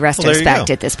fully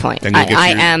resto-spec'd at this point. Then you'll get I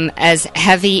your- am as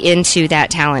heavy into that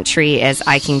talent tree as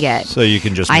I can get. So you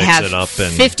can just I mix have it up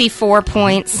and... 54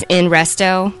 points in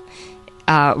resto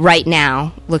right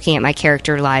now, looking at my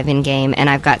character live in-game, and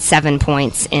I've got 7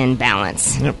 points in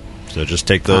balance. Yep. So just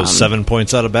take those 7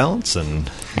 points out of balance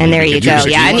and there you go.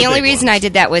 Yeah, and the only big reason I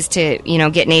did that was to,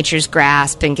 get Nature's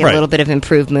Grasp and get Right. a little bit of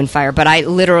improved Moonfire, but I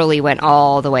literally went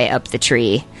all the way up the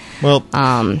tree. Well,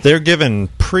 they're giving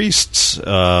priests,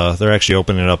 they're actually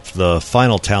opening up the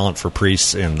final talent for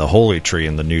priests in the Holy Tree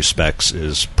in the new specs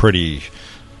is pretty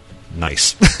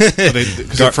nice.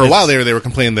 Because for a while there, they were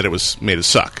complaining that it was made to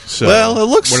suck. So Well, it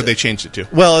looks- What did they change it to?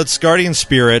 Well, it's Guardian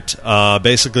Spirit.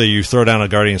 Basically, you throw down a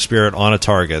Guardian Spirit on a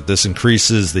target. This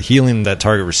increases the healing that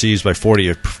target receives by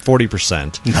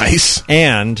 40%. Nice.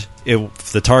 And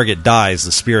if the target dies,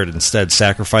 the spirit instead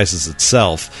sacrifices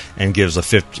itself and gives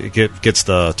gets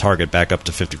the target back up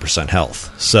to 50%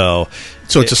 health. So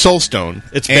it's a soul stone.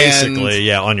 It's And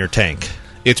basically on your tank.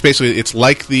 It's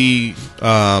like the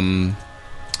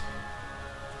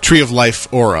Tree of Life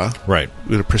aura, right?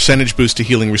 With a percentage boost to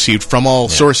healing received from all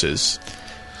sources.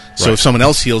 So Right. if someone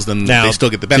else heals them, Now, they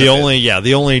still get the benefit.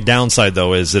 The only downside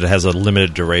though is that it has a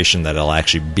limited duration that it'll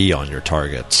actually be on your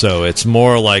target. So it's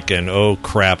more like an oh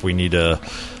crap, we need to.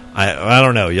 I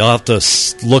don't know. You'll have to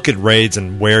look at raids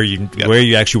and where you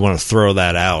actually want to throw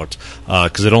that out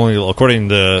because it only, according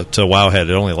to Wowhead,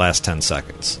 it only lasts 10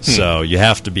 seconds. So you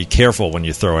have to be careful when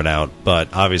you throw it out. But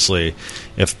obviously,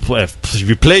 if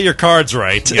you play your cards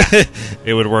right,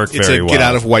 it would work It's very a well. get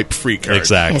out of wipe free card.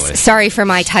 Exactly. Yes, sorry for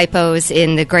my typos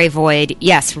in the Grey Void.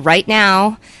 Yes, right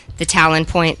now the talent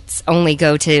points only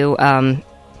go to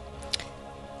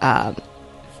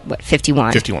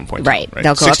 51. 51 points. Right. Right.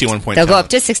 They'll go 61 up, point They'll go talent. up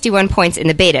to 61 points in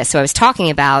the beta. So I was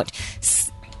talking about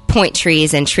point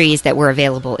trees and trees that were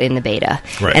available in the beta.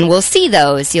 Right. And we'll see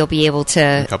those. You'll be able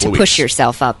to couple of push weeks.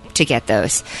 yourself up to get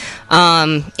those.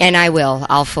 And I will.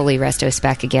 I'll fully resto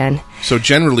spec again. So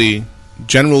general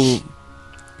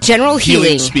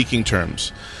healing. speaking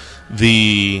terms,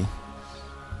 the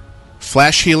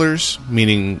flash healers,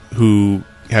 meaning who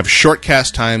have short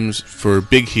cast times for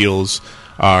big heals,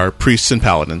 are priests and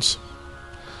paladins.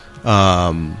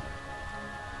 Heal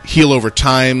over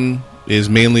time is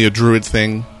mainly a druid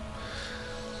thing.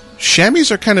 Chamois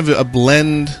are kind of a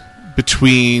blend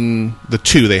between the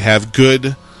two. They have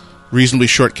good, reasonably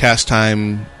short cast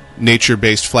time,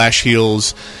 nature-based flash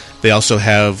heals. They also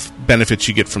have benefits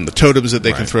you get from the totems that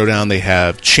they can throw down. They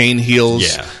have chain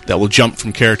heals that will jump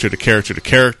from character to character to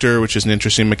character, which is an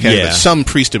interesting mechanic that some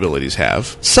priest abilities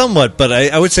have. Somewhat, but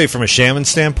I would say from a shaman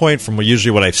standpoint, from usually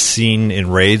what I've seen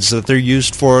in raids that they're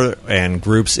used for and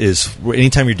groups, is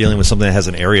anytime you're dealing with something that has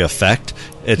an area effect,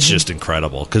 it's just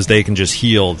incredible because they can just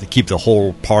heal, keep the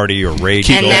whole party or raid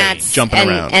And going, that's jumping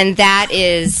around. And that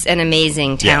is an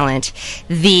amazing talent.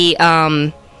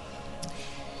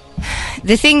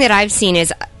 The thing that I've seen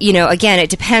is, again, it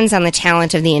depends on the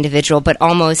talent of the individual, but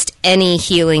almost any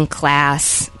healing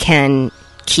class can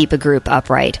keep a group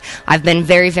upright. I've been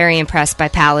very, very impressed by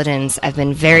paladins. I've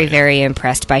been very, very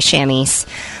impressed by chamois.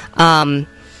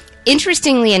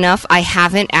 Interestingly enough, I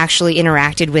haven't actually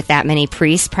interacted with that many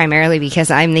priests, primarily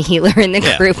because I'm the healer in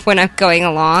the group when I'm going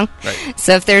along. Right.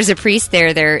 So if there's a priest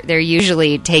there, they're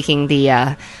usually taking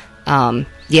the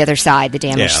other side, the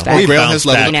damage spec.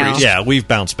 We've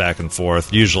bounced back and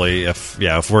forth. Usually, if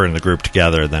we're in the group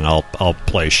together, then I'll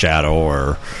play Shadow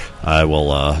or I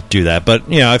will do that.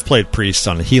 But I've played priests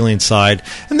on the healing side,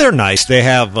 and they're nice. They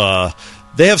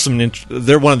have some.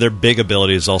 They're one of their big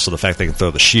abilities. Is also the fact they can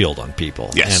throw the shield on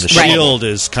people. Yes. And the shield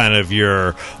is kind of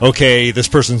your this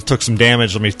person took some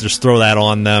damage. Let me just throw that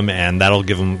on them, and that'll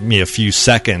give me a few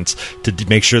seconds to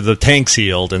make sure the tank's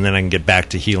healed, and then I can get back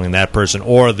to healing that person.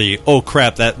 Or oh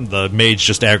crap, that the mage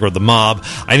just aggroed the mob.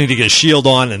 I need to get a shield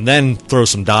on, and then throw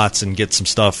some dots and get some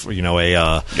stuff.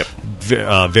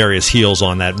 Various heals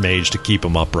on that mage to keep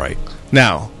him upright.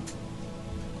 Now,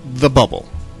 the bubble.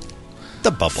 The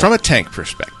bubble. From a tank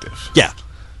perspective. Yeah.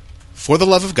 For the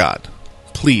love of God,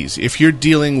 please, if you're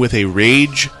dealing with a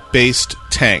rage-based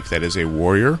tank that is a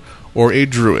warrior or a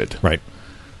druid,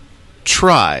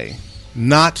 try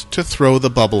not to throw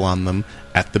the bubble on them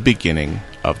at the beginning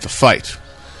of the fight.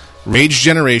 Rage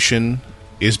generation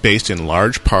is based in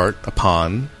large part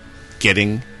upon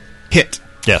getting hit.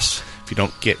 Yes. If you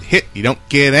don't get hit, you don't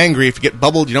get angry. If you get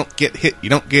bubbled, you don't get hit. You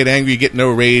don't get angry. You get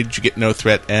no rage. You get no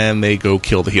threat, and they go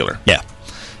kill the healer. Yeah.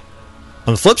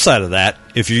 On the flip side of that,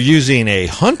 if you're using a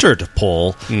hunter to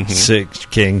pull, in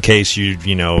case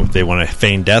they want to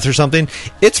feign death or something,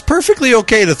 it's perfectly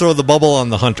okay to throw the bubble on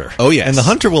the hunter. Oh, yes. And the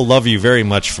hunter will love you very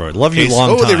much for it. Love you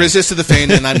long time. They resisted the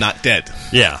feign and I'm not dead.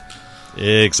 Yeah.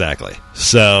 Exactly.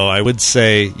 So I would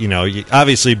say, you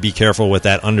obviously be careful with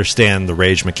that, understand the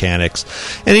rage mechanics,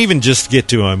 and even just get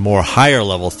to a more higher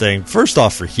level thing. First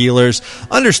off, for healers,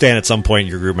 understand at some point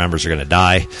your group members are going to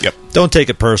die. Yep. Don't take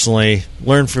it personally.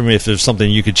 Learn from if there's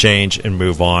something you could change and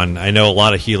move on. I know a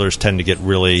lot of healers tend to get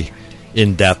really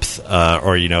in depth,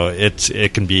 or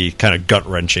it can be kind of gut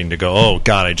wrenching to go, oh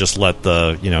God, I just let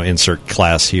the insert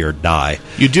class here die.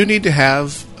 You do need to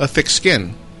have a thick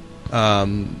skin.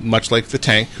 Much like the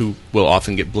tank, who will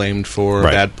often get blamed for a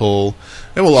bad pull,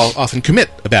 and will often commit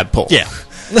a bad pull. Yeah.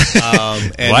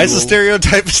 Why is the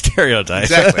stereotype a stereotype?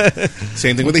 Exactly.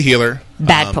 Same thing with a healer.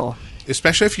 Bad pull.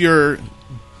 Especially if you're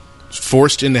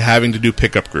forced into having to do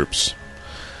pickup groups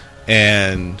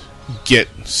and get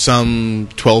some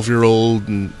 12-year-old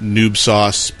noob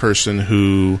sauce person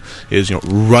who is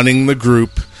running the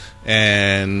group,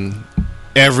 and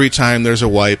every time there's a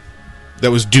wipe that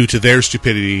was due to their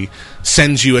stupidity,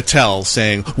 sends you a tell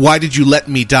saying, why did you let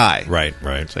me die? Right.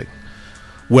 It's like,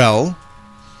 well,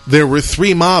 there were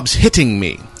 3 mobs hitting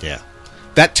me. Yeah.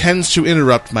 That tends to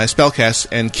interrupt my spellcast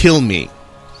and kill me.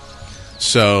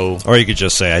 So... Or you could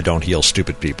just say, I don't heal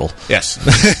stupid people. Yes.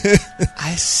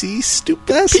 I see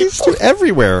stupid people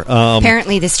everywhere.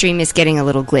 Apparently the stream is getting a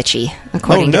little glitchy,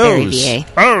 according to Barry VA.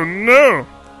 Oh, no.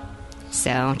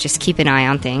 So just keep an eye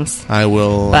on things. I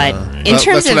will. But in terms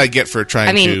that's of, what I get for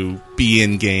trying to be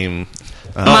in game.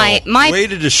 My way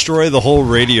to destroy the whole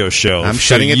radio show. I'm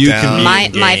shutting it down. My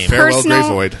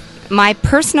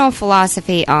personal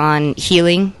philosophy on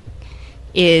healing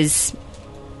is,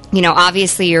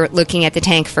 obviously you're looking at the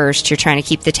tank first. You're trying to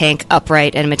keep the tank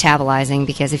upright and metabolizing,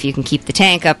 because if you can keep the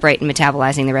tank upright and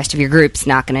metabolizing, the rest of your group's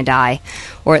not going to die,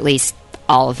 or at least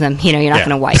all of them. You're not going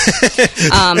to wipe.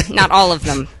 Not all of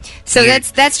them. So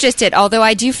that's just it. Although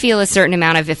I do feel a certain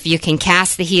amount of, if you can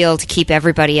cast the heal to keep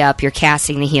everybody up, you're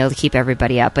casting the heal to keep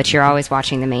everybody up, but you're always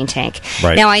watching the main tank.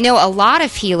 Right. Now, I know a lot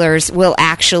of healers will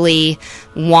actually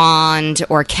wand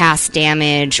or cast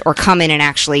damage or come in and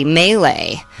actually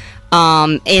melee.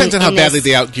 Depends on how badly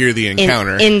they outgear the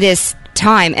encounter. In this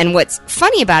time. And what's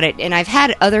funny about it, and I've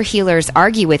had other healers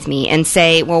argue with me and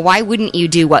say, well, why wouldn't you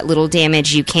do what little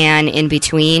damage you can in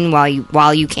between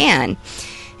while you can?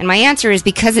 And my answer is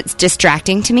because it's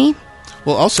distracting to me.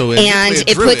 Well, also,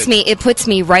 it puts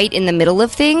me right in the middle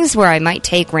of things where I might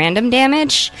take random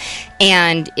damage,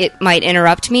 and it might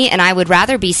interrupt me. And I would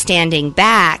rather be standing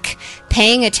back,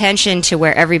 paying attention to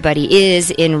where everybody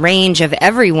is in range of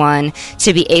everyone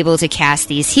to be able to cast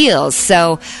these heals.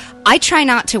 So I try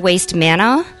not to waste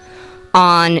mana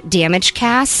on damage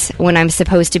casts when I'm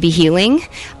supposed to be healing.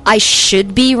 I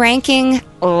should be ranking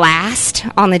last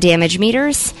on the damage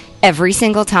meters every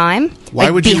single time.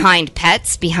 Why would behind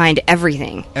pets, behind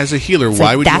everything. As a healer,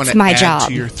 why would you want to add job.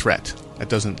 to your threat? I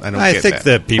think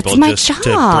that people just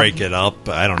to break it up.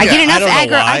 I don't know.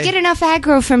 I get enough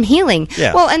aggro from healing.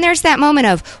 Yeah. Well, and there's that moment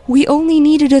of, we only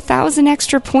needed 1,000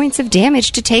 extra points of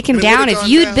damage to take him down. If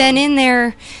you'd been in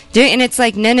there, and it's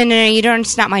like, no, you don't.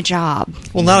 It's not my job.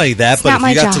 Well, not only that, but if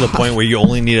you got to the point where you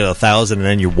only needed 1,000 and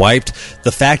then you wiped,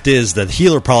 the fact is that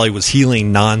healer probably was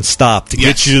healing nonstop to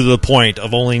get you to the point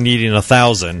of only needing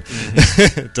 1,000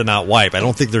 to not wipe. I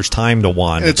don't think there's time to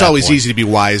wand. And it's always easy to be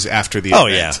wise after the event. Oh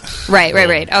yeah. Right.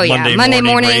 Oh, yeah. Monday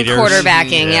morning Raiders.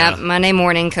 quarterbacking. Yeah. Yep. Monday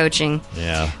morning coaching.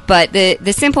 Yeah. But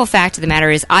the simple fact of the matter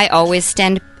is, I always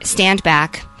stand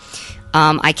back.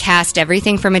 I cast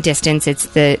everything from a distance. It's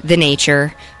the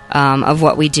nature of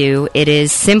what we do. It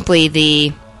is simply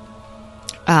the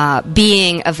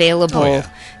being available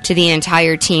to the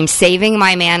entire team, saving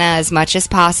my mana as much as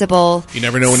possible. You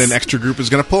never know when an extra group is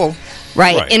going to pull.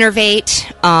 Right.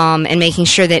 Innervate, and making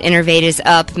sure that Innervate is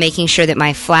up, making sure that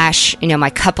my flash, my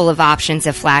couple of options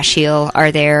of flash heal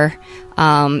are there.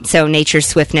 So Nature's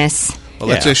Swiftness. Well,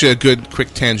 that's actually a good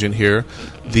quick tangent here.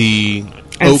 The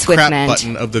crap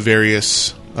button of the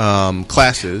various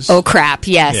classes. Oh crap,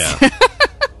 yes. Yeah.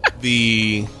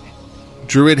 The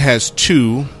Druid has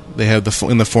 2. They have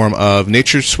in the form of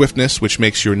Nature's Swiftness, which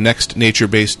makes your next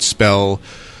nature-based spell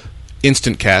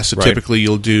instant cast. So typically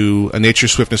you'll do a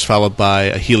Nature's Swiftness followed by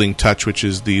a Healing Touch, which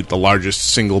is the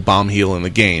largest single bomb heal in the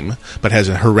game, but has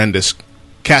a horrendous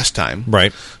cast time.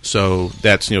 Right. So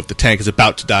that's, if the tank is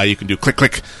about to die, you can do click,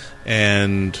 click,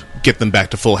 and get them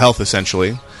back to full health,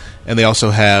 essentially. And they also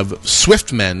have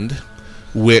Swift Mend,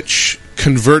 which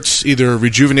converts either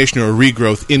rejuvenation or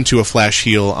regrowth into a flash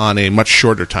heal on a much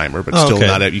shorter timer, but still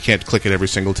not. You can't click it every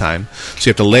single time. So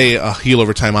you have to lay a heal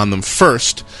over time on them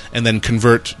first, and then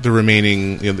convert the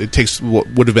remaining. It takes what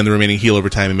would have been the remaining heal over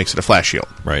time and makes it a flash heal.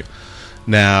 Right.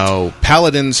 Now,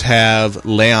 paladins have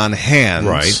lay on hands.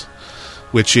 Right.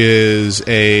 Which is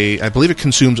I believe it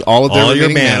consumes all of their all your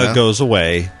remaining mana goes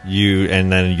away. And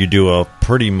then you do a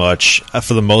pretty much,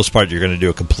 for the most part, you're going to do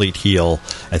a complete heal.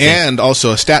 I think, and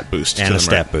also a stat boost. And a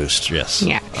stat boost, yes.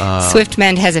 Yeah. Swift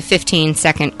Mend has a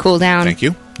 15-second cooldown. Thank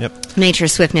you. Yep. Nature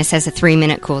Swiftness has a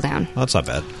 3-minute cooldown. Oh, that's not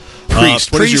bad.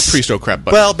 Priest. What is your priest crap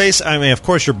button? Well, of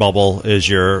course, your bubble is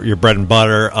your bread and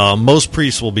butter. Most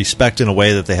priests will be spec'd in a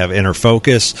way that they have inner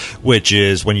focus, which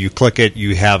is when you click it,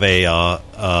 you have a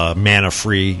mana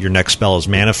free. Your next spell is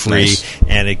mana free, nice.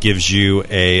 And it gives you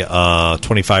a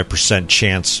 25%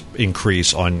 chance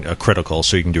increase on a critical.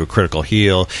 So you can do a critical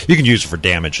heal. You can use it for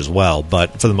damage as well,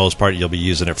 but for the most part, you'll be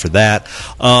using it for that.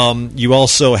 You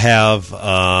also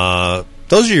have.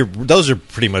 Those are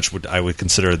pretty much what I would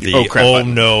consider the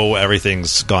no,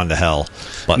 everything's gone to hell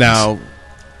buttons. Now,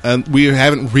 we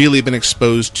haven't really been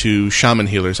exposed to shaman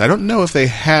healers. I don't know if they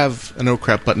have an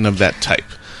crap button of that type.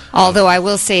 Although I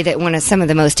will say that some of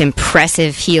the most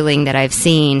impressive healing that I've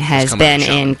seen has been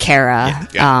in Kara,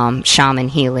 shaman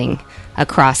healing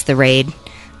across the raid.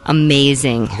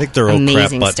 Amazing. I think their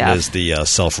crap button is the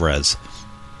self-res.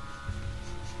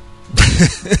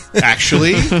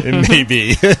 Actually,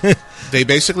 maybe. They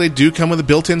basically do come with a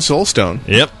built-in soul stone.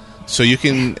 Yep. So you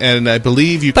can, and I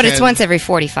believe you can... But it's once every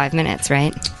 45 minutes,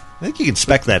 right? I think you can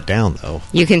spec that down, though.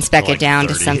 You can spec it down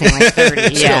 30. To something like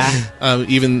 30,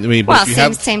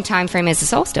 yeah. Same time frame as the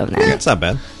soul stone, then. Yeah, it's not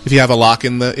bad. If you have a lock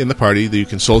in the party, you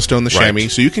can soul stone the chamois.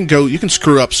 So you can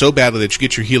screw up so badly that you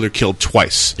get your healer killed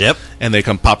twice. Yep. And they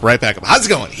come pop right back up. How's it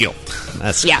going? Heal.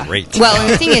 That's great. Well,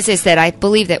 and the thing is that I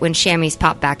believe that when chamois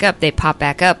pop back up, they pop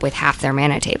back up with half their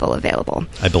mana table available.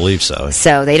 I believe so.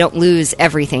 So they don't lose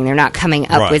everything. They're not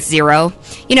coming up with 0.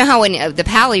 You know how when the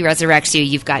Pally resurrects you,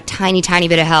 you've got tiny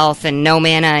bit of health and no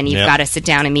mana, and you've got to sit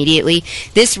down immediately.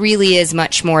 This really is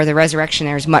much more, the resurrection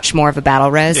there is much more of a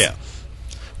battle res. Yeah.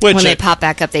 When they pop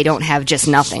back up, they don't have just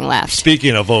nothing left.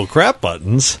 Speaking of crap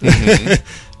buttons,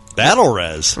 battle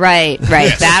res. Right.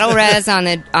 Yes. Battle res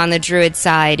on the druid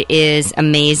side is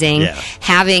amazing. Yeah.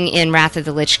 Having in Wrath of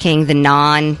the Lich King the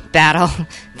non-battle,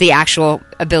 the actual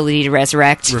ability to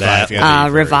resurrect, revive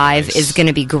nice. Is going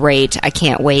to be great. I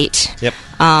can't wait. Yep.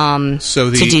 To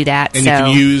do that. And you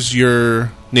can use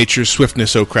your Nature's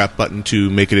Swiftness crap button to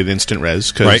make it an instant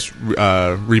res, because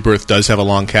Rebirth does have a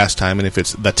long cast time, and if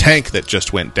it's the tank that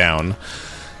just went down,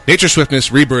 Nature's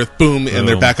Swiftness, Rebirth, boom, and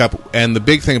they're back up. And the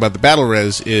big thing about the battle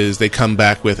res is they come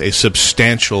back with a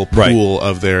substantial pool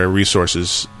of their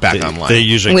resources back online. They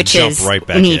usually jump right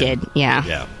back needed, in.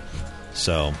 Yeah.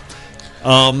 So,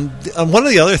 one of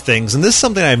the other things, and this is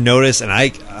something I've noticed, and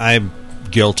I'm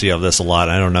guilty of this a lot.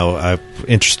 I don't know. I'm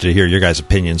interested to hear your guys'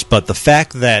 opinions, but the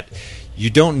fact that you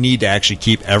don't need to actually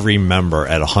keep every member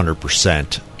at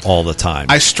 100% all the time.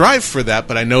 I strive for that,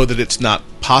 but I know that it's not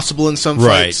possible in some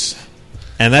fights.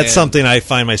 And that's something I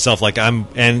find myself I'm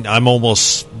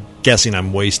almost guessing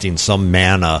I'm wasting some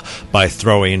mana by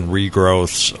throwing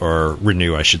regrowths, or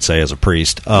renew, I should say, as a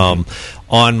priest, on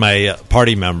my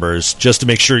party members, just to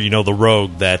make sure, the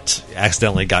rogue that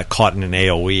accidentally got caught in an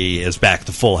AoE is back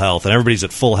to full health, and everybody's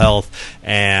at full health.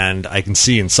 And I can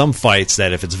see in some fights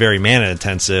that if it's very mana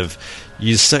intensive,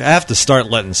 you have to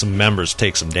start letting some members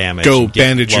take some damage. Go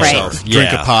bandage yourself.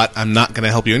 Drink a pot. I'm not going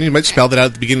to help you. And you might spell that out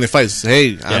at the beginning of the fight.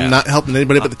 Say, hey, I'm not helping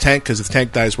anybody but the tank, because if the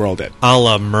tank dies, we're all dead.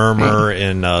 I'll murmur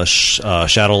in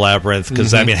Shadow Labyrinth,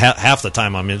 because half the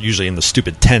time I'm usually in the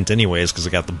stupid tent anyways, because I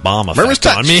got the bomb effect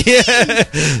on me.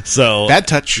 So bad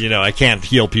touch. I can't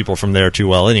heal people from there too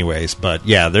well anyways. But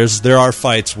yeah, there are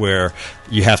fights where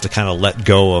you have to kind of let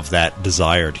go of that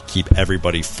desire to keep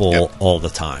everybody full all the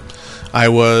time. I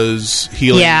was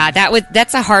healing. Yeah,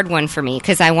 that's a hard one for me,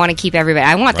 because I want to keep everybody.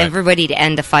 I want everybody to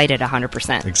end the fight at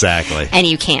 100%. Exactly, and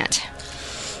you can't.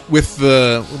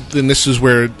 Then this is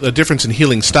where the difference in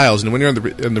healing styles, and when you're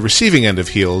on the receiving end of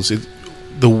heals,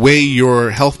 the way your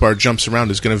health bar jumps around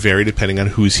is going to vary depending on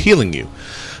who's healing you.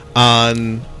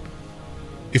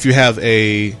 If you have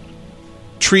a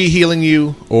tree healing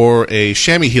you or a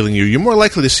chamois healing you, you're more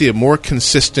likely to see a more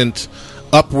consistent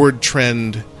upward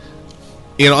trend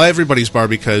in everybody's bar,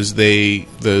 because the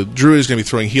druid is going to be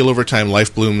throwing heal over time,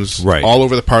 life blooms all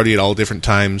over the party at all different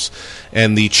times,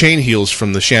 and the chain heals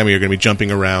from the chamois are going to be jumping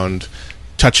around,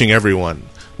 touching everyone.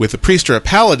 With a priest or a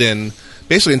paladin,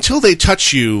 basically until they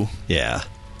touch you,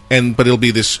 but it'll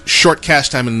be this short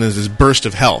cast time, and there's this burst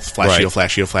of health, flash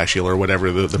heal, or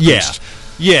whatever the priest.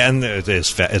 Yeah, and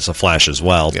it's a flash as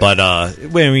well. Yeah. But I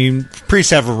mean,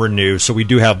 priests have a renew, so we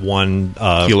do have one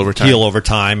heal over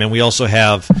time, and we also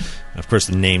have, of course,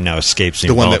 the name now escapes me.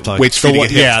 The one that waits for you to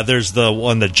get hit. Yeah, there's the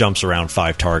one that jumps around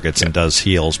 5 targets and does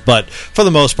heals. But for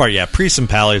the most part, priests and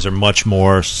pallies are much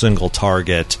more single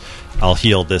target. I'll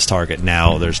heal this target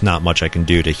now. There's not much I can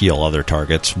do to heal other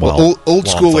targets. Old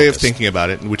school way of thinking about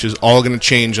it, which is all going to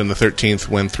change on the 13th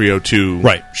when 302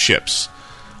 ships,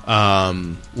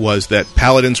 was that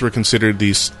paladins were considered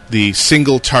the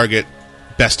single target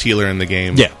best healer in the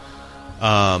game. Yeah.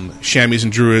 Chamois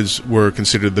and druids were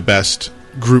considered the best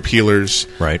group healers.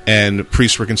 Right. And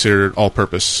priests were considered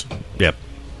all-purpose. Yep.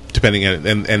 Depending on,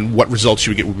 and what results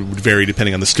you would get would vary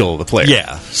depending on the skill of the player.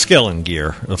 Yeah, skill and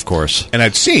gear, of course. And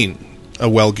I've seen a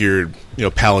well-geared,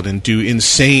 paladin do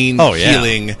insane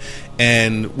healing,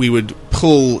 and we would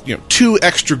pull, 2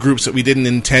 extra groups that we didn't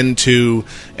intend to,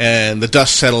 and the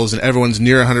dust settles, and everyone's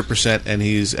near 100%, and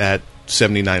he's at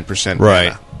 79%. Right.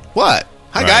 Mana. What?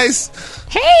 Hi, guys.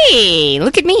 Hey,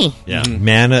 look at me. Yeah,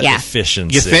 mana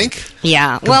efficiency. You think?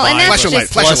 Yeah. Well, and that's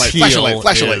flash a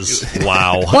light.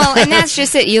 Wow. Well, and that's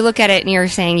just it. You look at it and you're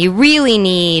saying you really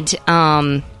need,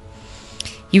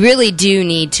 you really do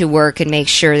need to work and make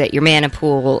sure that your mana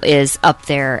pool is up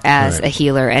there as a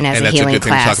healer and as a healing class. And that's a good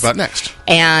thing to talk about next.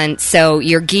 And so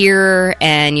your gear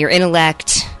and your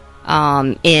intellect.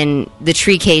 In the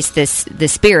tree case, the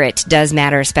spirit does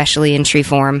matter, especially in tree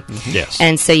form. Mm-hmm. Yes.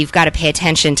 And so you've got to pay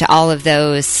attention to all of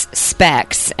those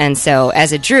specs. And so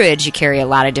as a druid, you carry a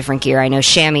lot of different gear. I know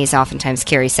chamois oftentimes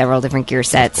carry several different gear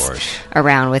sets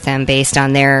around with them based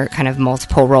on their kind of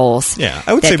multiple roles. Yeah,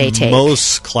 I would say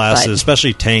most classes,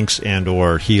 especially tanks and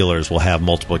or healers, will have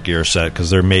multiple gear set because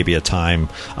there may be a time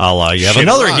you have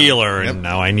another healer and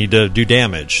now I need to do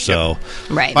damage. So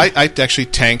right. I actually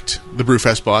tanked the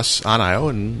Brewfest boss on IO,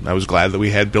 and I was glad that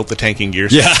we had built the tanking gear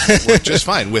worked just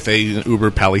fine with an Uber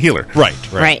Pally healer.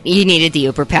 Right. You needed the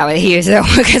Uber Pally healer,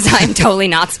 though, because I'm totally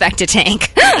not spec to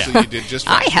tank. So you did just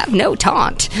fine. I have no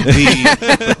taunt.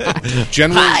 The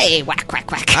general... Hi, whack, whack,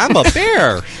 whack. I'm a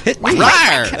bear. Hit me.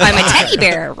 I'm a teddy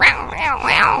bear.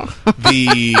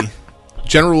 The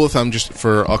general rule of thumb, just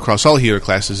for across all healer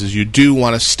classes, is you do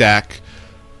want to stack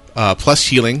plus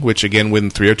healing, which, again,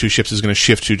 with 302 ships is going to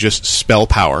shift to just spell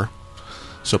power.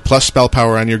 So plus spell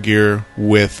power on your gear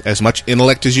with as much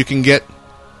intellect as you can get.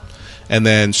 And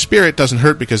then spirit doesn't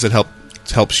hurt because it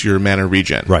helps your mana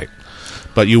regen. Right.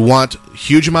 But you want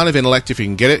huge amount of intellect if you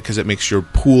can get it because it makes your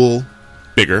pool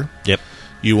bigger. Yep.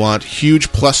 You want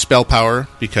huge plus spell power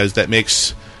because that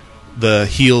makes the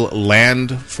heal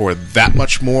land for that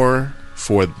much more,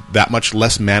 for that much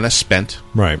less mana spent.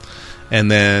 Right.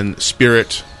 And then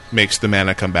spirit makes the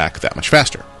mana come back that much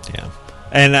faster. Yeah.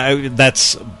 And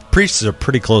that's... Priests are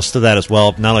pretty close to that as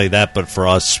well. Not only that, but for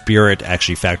us, spirit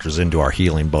actually factors into our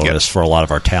healing bonus for a lot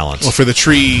of our talents. Well, for the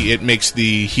tree, it makes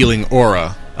the healing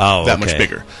aura that much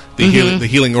bigger. The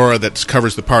healing aura that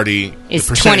covers the party is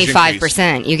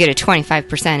 25%. You get a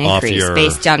 25% increase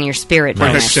based on your spirit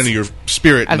bonus. 25%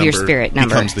 of your spirit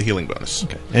number becomes the healing bonus.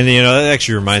 Okay. And that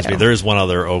actually reminds me, there is one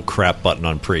other oh crap button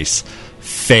on priests.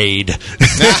 Fade,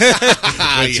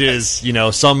 which is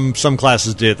some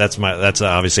classes do it. That's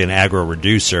obviously an aggro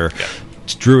reducer. Yeah.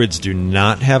 Druids do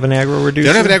not have an aggro reducer.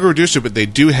 They don't have an aggro reducer, but they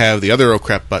do have the other oh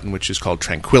crap button, which is called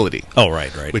Tranquility. Oh,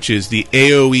 right. Which is the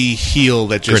AOE heal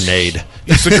that just grenade.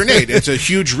 It's a grenade. It's a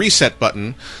huge reset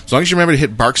button. As long as you remember to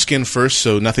hit Barkskin first,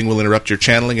 so nothing will interrupt your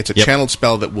channeling. It's a channeled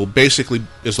spell that will basically,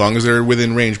 as long as they're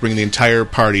within range, bring the entire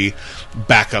party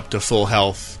back up to full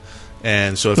health.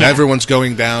 And so if everyone's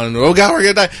going down, oh god, we're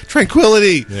going to die,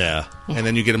 Tranquility! Yeah. And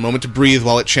then you get a moment to breathe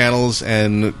while it channels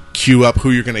and queue up who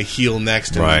you're going to heal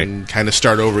next and then kind of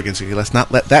start over again. So let's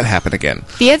not let that happen again.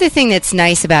 The other thing that's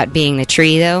nice about being the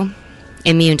tree, though,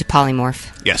 immune to polymorph.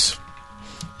 Yes.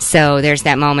 So there's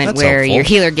that moment where your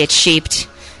healer gets sheeped.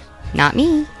 Not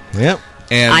me. Yep.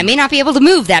 And I may not be able to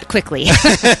move that quickly.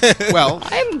 Well,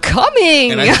 I'm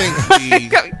coming. And I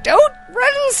think don't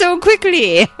run so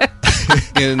quickly.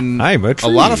 In a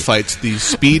lot of fights, the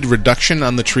speed reduction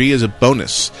on the tree is a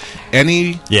bonus.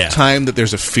 Any time that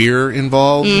there's a fear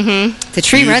involved, the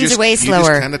tree runs away slower. You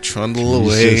just kind of trundle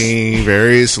away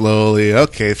very slowly.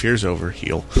 Okay, fear's over.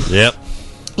 Heal. Yep.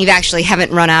 You actually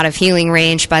haven't run out of healing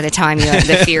range by the time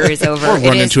the fear is over. Or run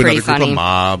it into is pretty another funny. group of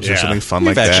mobs or something fun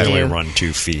like that. You've actually run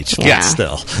 2 feet. Yeah.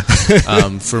 Still.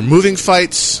 For moving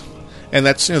fights, and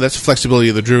that's flexibility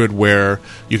of the druid where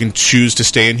you can choose to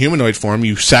stay in humanoid form.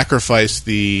 You sacrifice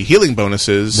the healing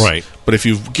bonuses. Right. But if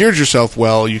you've geared yourself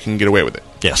well, you can get away with it.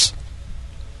 Yes.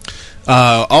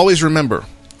 Always remember,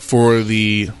 for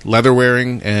the leather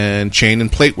wearing and chain and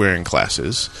plate wearing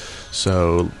classes,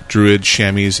 so druids,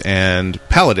 chamois, and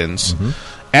paladins.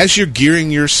 As you're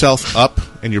gearing yourself up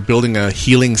and you're building a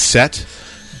healing set,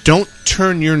 don't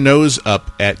turn your nose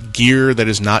up at gear that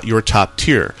is not your top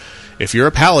tier. If you're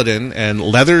a paladin and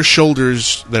leather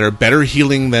shoulders that are better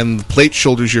healing than the plate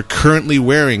shoulders you're currently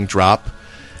wearing drop,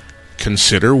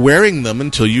 consider wearing them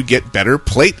until you get better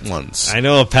plate ones. I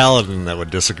know a paladin that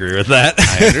would disagree with that.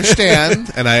 I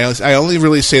understand, and I only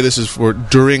really say this is for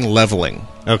during leveling.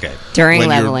 Okay. During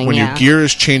leveling, when your gear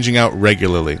is changing out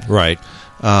regularly. Right.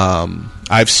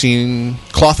 I've seen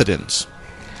clothidins.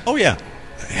 Oh, yeah.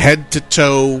 Head to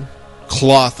toe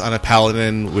cloth on a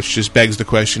paladin, which just begs the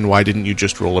question, why didn't you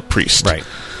just roll a priest? Right.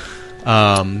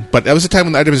 But that was a time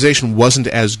when the itemization wasn't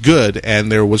as good,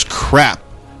 and there was crap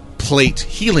plate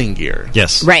healing gear.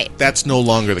 Yes. Right. That's no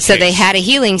longer the So case. they had a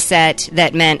healing set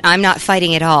that meant I'm not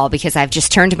fighting at all because I've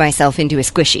just turned myself into a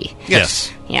squishy.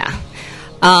 Yes. Yeah.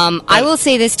 I will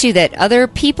say this, too, that other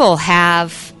people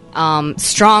have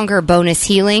stronger bonus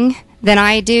healing than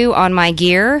I do on my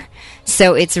gear.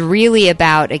 So it's really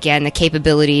about, again, the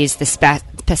capabilities, the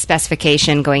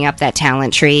specification, going up that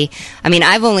talent tree. I mean,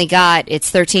 I've only got,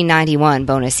 it's 1391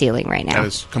 bonus healing right now. That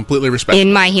is completely respectable.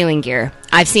 In my healing gear.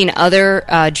 I've seen other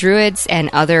druids and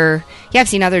I've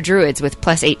seen other druids with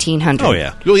plus 1800. Oh,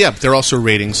 yeah. Well, yeah, but they're also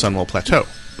raiding Sunwell Plateau.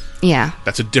 Yeah.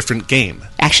 That's a different game.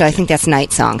 Actually, I think that's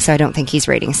Night Song, so I don't think he's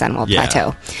raiding Sunwell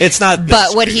Plateau. It's not.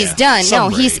 But what he's done,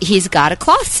 he's got a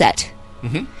cloth set.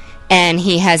 Mm-hmm. And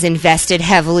he has invested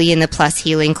heavily in the plus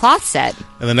healing cloth set.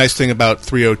 And the nice thing about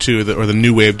 302, or the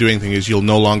new way of doing things, is you'll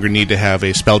no longer need to have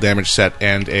a spell damage set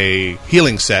and a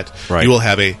healing set. Right. You will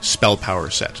have a spell power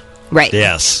set. Right.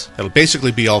 Yes. That'll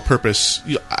basically be all-purpose.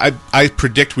 I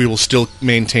predict we will still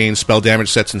maintain spell damage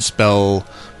sets and spell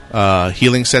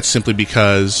healing sets simply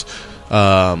because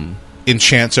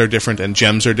enchants are different and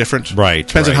gems are different. Right.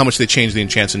 Depends on how much they change the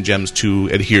enchants and gems to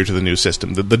adhere to the new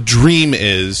system. The dream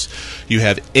is you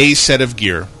have a set of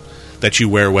gear that you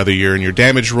wear whether you're in your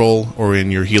damage roll or in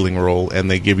your healing roll,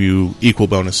 and they give you equal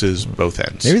bonuses both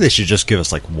ends. Maybe they should just give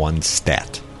us like one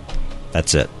stat.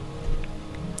 That's it.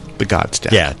 The God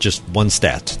stat. Yeah, just one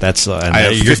stat. That's and I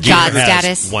have your 15 gear God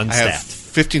has status. One I have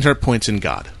stat. 1,500 points in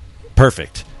God.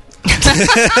 Perfect.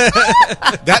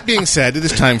 That being said, it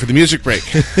is time for the music break.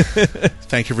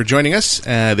 Thank you for joining us.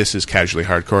 This is Casually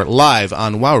Hardcore live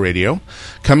on WoW Radio.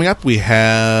 Coming up, we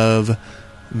have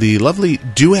the lovely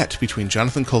duet between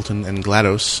Jonathan Colton and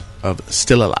GLaDOS of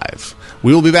Still Alive.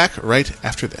 We will be back right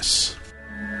after this.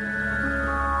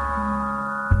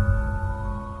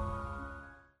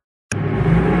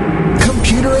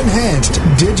 Computer-enhanced,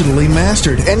 digitally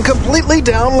mastered, and completely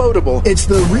downloadable. It's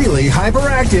the really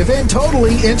hyperactive and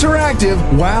totally interactive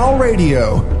WoW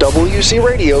Radio.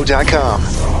 WCRadio.com.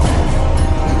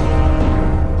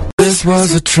 This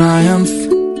was a triumph.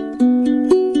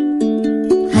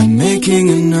 I'm making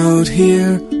a note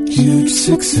here. Huge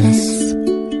success.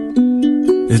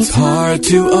 It's hard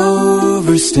to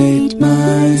overstate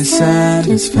my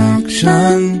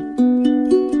satisfaction.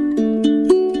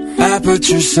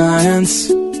 Aperture Science.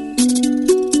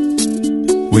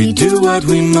 We do what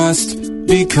we must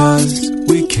because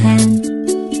we can.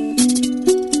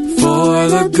 For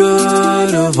the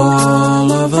good of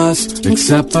all of us,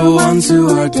 except the ones who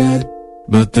are dead.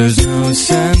 But there's no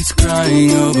sense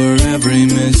crying over every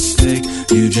mistake.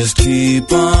 You just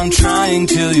keep on trying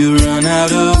till you run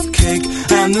out of cake.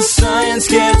 And the science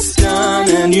gets done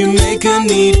and you make a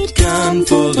neat gun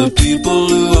for the people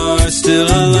who are still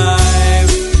alive.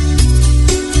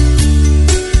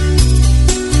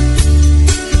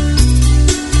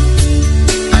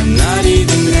 I'm not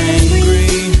even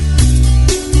angry.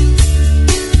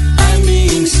 I'm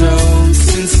being so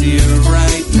sincere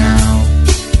right now.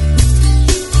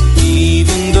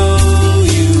 Even though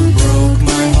you broke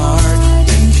my heart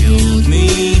and killed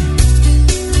me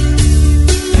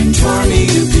and tore me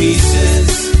to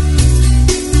pieces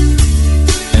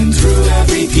and threw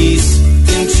every piece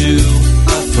into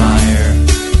a fire.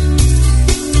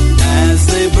 As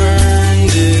they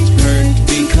burned, it hurt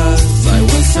because I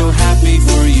was so happy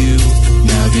for you.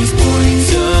 Now these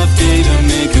points of data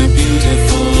make a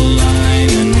beautiful line,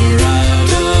 and we're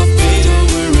out of beta,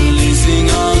 we're releasing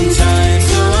on time.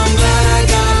 So I'm glad I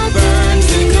got burned.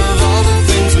 Think of all the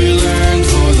things we learned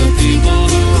for the people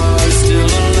who are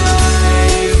still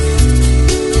alive.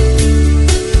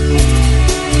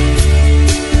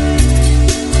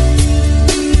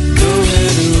 Go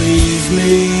ahead and leave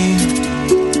me.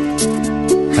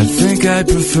 I think I'd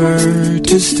prefer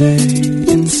to stay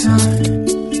inside.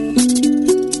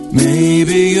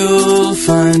 Maybe you'll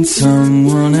find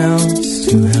someone else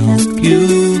to help you.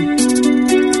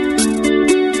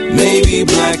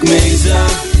 me Black Mesa.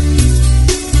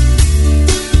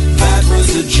 That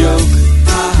was a joke,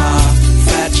 haha,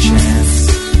 fat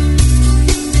chance.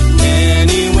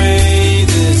 Anyway,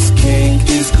 this cake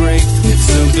is great. It's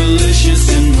so delicious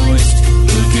and moist.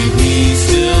 Look at me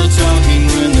still talking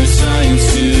when there's science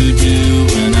to do.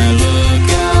 When I look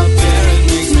out there, it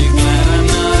makes me glad I'm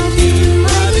not you.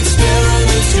 I've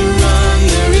experiments to run.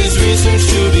 There is research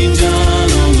to be done.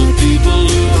 All the people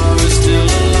who are still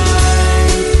alive.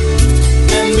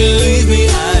 And believe me,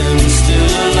 I am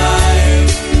still alive.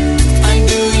 I'm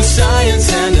doing science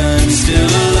and I'm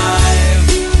still alive.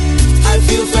 I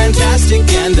feel fantastic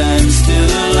and I'm still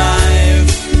alive.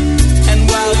 And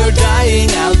while you're dying,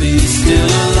 I'll be still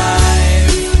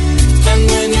alive. And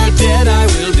when you're dead, I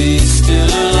will be still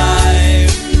alive.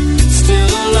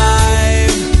 Still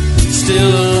alive. Still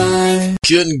alive.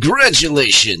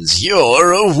 Congratulations,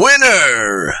 you're a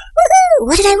winner! Woohoo!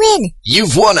 What did I win?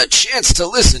 You've won a chance to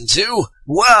listen to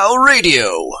WOW Radio.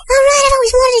 Alright, I've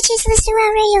always wanted a chance to listen to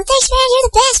WOW Radio. Thanks, man. You're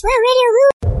the best. WOW Radio. Woo!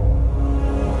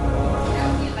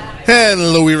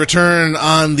 Hello, we return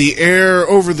on the air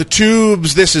over the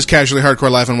tubes. This is Casually Hardcore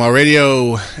Live on WOW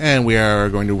Radio, and we are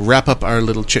going to wrap up our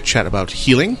little chit-chat about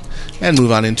healing and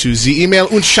move on into the email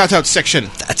and shout-out section.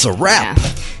 That's a wrap. Yeah.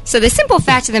 So the simple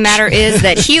fact of the matter is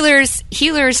that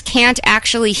healers can't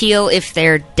actually heal if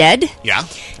they're dead. Yeah.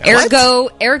 Ergo,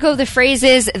 the phrase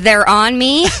is, they're on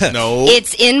me. No.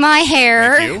 It's in my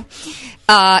hair. Thank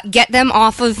you. Get them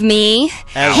off of me.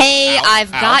 Ow. Hey, Ow.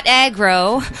 I've got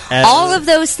aggro. As All of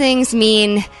those things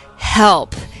mean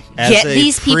help. As Get a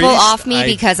these people priest, I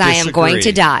because I am going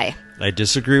to disagree. die. I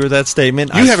disagree with that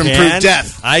statement. You have improved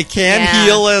death. I can Yeah.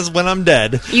 heal as when I'm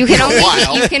dead. You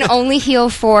can only heal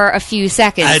for a few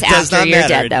seconds It does after not you're matter.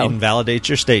 dead, It though. invalidates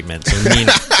your statement. So mean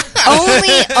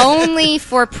it. only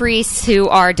for priests who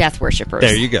are death worshippers.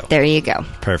 There you go. There you go.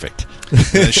 Perfect. And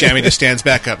then Shammy just stands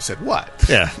back up and said, what?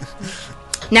 Yeah,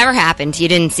 Never happened. You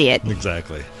didn't see it.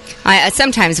 exactly.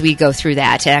 Sometimes we go through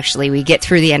that. Actually, we get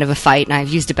through the end of a fight, and I've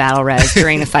used a battle res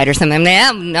during the fight or something.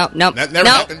 No, That never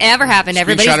happened. ever happened.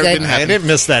 Everybody's Screenshot or good. didn't happen. I didn't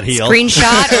miss that heal.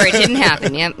 Screenshot or it didn't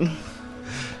happen. Yep.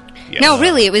 Yeah. No,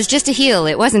 really, it was just a heal.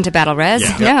 It wasn't a battle res.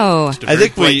 Yeah. No. Just a I very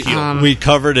think we bright heal. we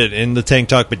covered it in the Tank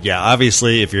Talk, but yeah,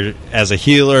 obviously, if you're as a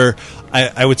healer,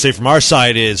 I would say from our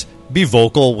side is be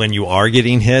vocal when you are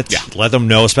getting hit. Yeah. Let them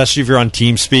know, especially if you're on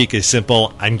TeamSpeak. It's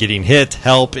simple. I'm getting hit.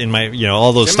 Help in my,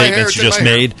 all those It's in my statements hair, you it's just in my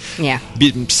hair.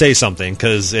 made. Yeah. Say something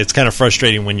because it's kind of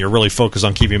frustrating when you're really focused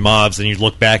on keeping mobs and you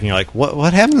look back and you're like,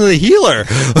 what happened to the healer?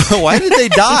 Why did they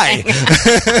die?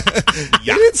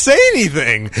 You didn't say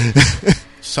anything.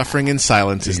 Suffering in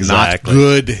silence is Exactly. not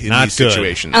good in Not these good.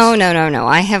 situations. Oh, no.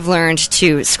 I have learned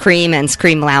to scream and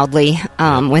scream loudly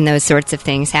when those sorts of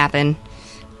things happen.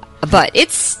 But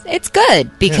it's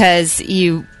good because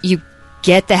you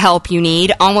get the help you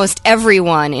need. Almost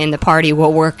everyone in the party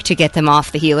will work to get them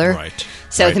off the healer. Right.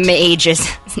 So Right. the mage is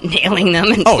nailing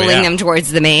them and Oh, pulling yeah. them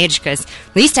towards the mage because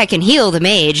at least I can heal the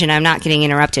mage and I'm not getting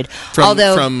interrupted.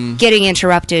 Although getting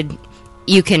interrupted,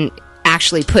 you can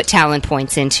actually put talent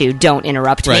points into don't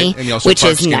interrupt me, Right, and you also which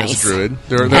have is Barkskin nice. as a druid.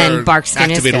 There And are Barkskin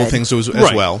is activatable good. things as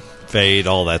Right. well. Fade,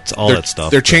 all that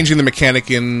stuff. They're changing the mechanic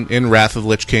in Wrath of the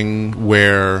Lich King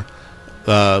where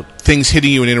things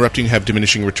hitting you and interrupting you have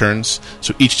diminishing returns.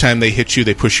 So each time they hit you,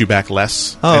 they push you back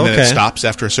less. Oh, and then it okay. stops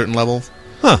after a certain level.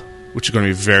 Huh. Which is going to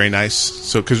be very nice.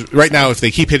 So, because right now, if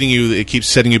they keep hitting you, it keeps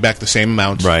setting you back the same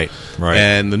amount. Right.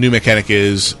 And the new mechanic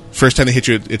is first time they hit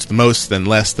you, it's the most, then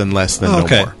less, then less, then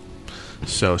Okay. no more.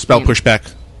 So spell pushback,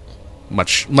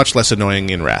 much less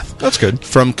annoying in Wrath. That's good.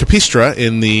 From Capistra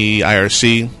in the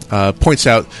IRC, points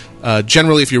out,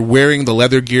 generally if you're wearing the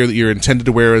leather gear that you're intended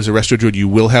to wear as a Resto Druid, you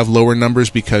will have lower numbers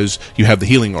because you have the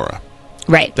healing aura.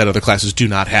 Right. That other classes do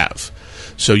not have.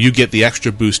 So you get the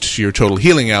extra boost to your total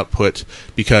healing output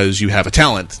because you have a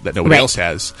talent that nobody else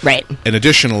has. Right. And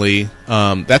additionally,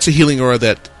 that's a healing aura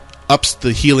that ups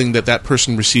the healing that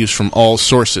person receives from all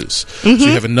sources. Mm-hmm. So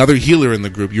you have another healer in the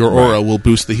group. Your aura will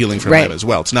boost the healing from Right. them as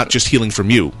well. It's not just healing from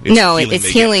you. It's healing it's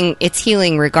they healing. It's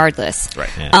healing regardless. Right.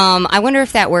 Yeah. I wonder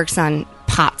if that works on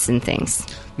pots and things.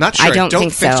 Not sure. I don't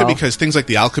think so. because things like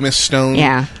the Alchemist Stone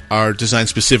Yeah. are designed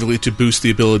specifically to boost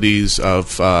the abilities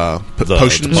of The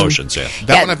potions. potions, yeah.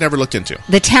 That Yeah. one I've never looked into.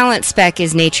 The talent spec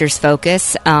is Nature's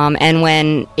Focus, and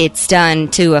when it's done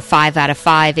to a 5 out of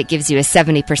 5, it gives you a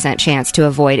 70% chance to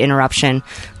avoid interruption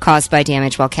caused by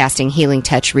damage while casting Healing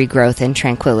Touch, Regrowth, and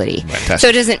Tranquility. Fantastic. So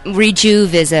it doesn't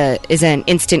Rejuve is an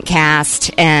instant cast,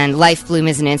 and Life Bloom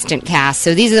is an instant cast.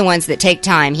 So these are the ones that take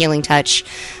time. Healing Touch,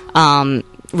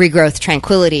 Regrowth,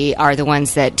 Tranquility are the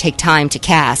ones that take time to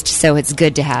cast, so it's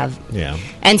good to have. Yeah.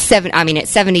 And at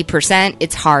 70%,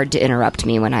 it's hard to interrupt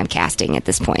me when I'm casting at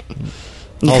this point.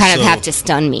 You kind of Also- have to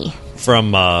stun me.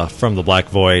 From the Black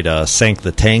Void, Sank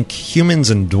the Tank, humans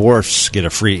and dwarfs get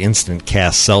a free instant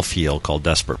cast self-heal called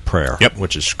Desperate Prayer,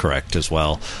 which is correct as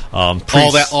well. All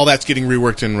that's getting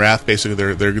reworked in Wrath. Basically,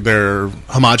 they're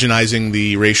homogenizing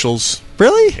the racials.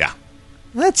 Really? Yeah.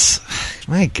 That's...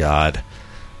 My God.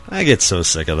 I get so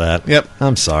sick of that. Yep.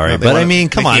 I'm sorry. No, they but wanna I mean,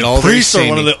 come make it all on. very Priests are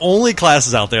one of samey. the only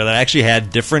classes out there that actually had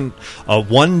different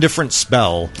one different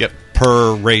spell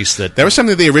per race. That Yeah.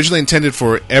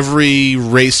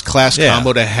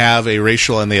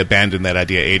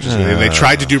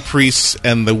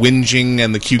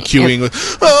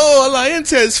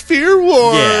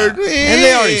 And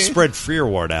they already spread Fear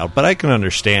Ward out, but I can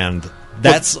understand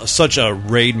that's such a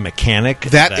raid mechanic.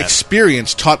 That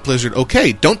experience taught Blizzard,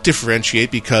 okay, don't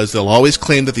differentiate because they'll always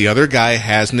claim that the other guy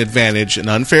has an advantage, an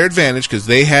unfair advantage, because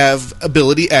they have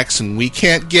ability X and we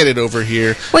can't get it over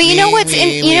here. Well, you know what's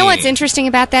interesting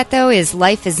about that though is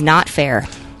life is not fair.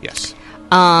 Yes.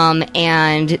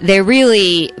 And they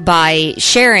really, by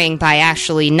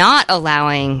actually not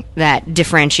allowing that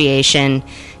differentiation,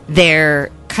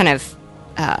 they're kind of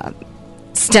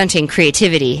stunting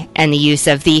creativity and the use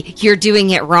of the "you're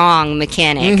doing it wrong"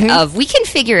 mechanic of we can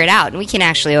figure it out and we can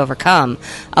actually overcome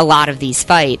a lot of these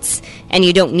fights, and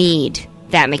you don't need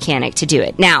that mechanic to do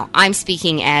it. Now, I'm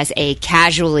speaking as a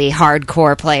casually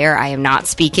hardcore player. I am not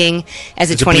speaking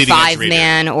as a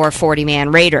 25-man or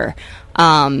 40-man raider.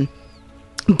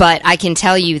 But I can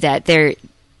tell you that there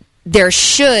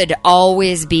should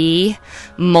always be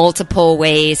multiple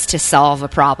ways to solve a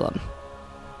problem.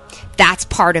 That's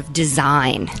part of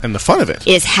design. And the fun of it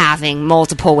is having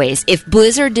multiple ways. If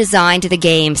Blizzard designed the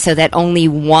game so that only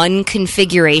one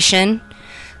configuration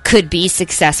could be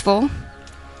successful,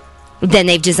 then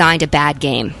they've designed a bad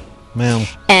game. Well.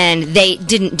 And they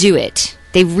didn't do it.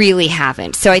 They really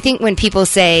haven't. So I think when people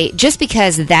say, just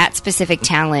because that specific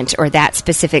talent or that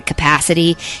specific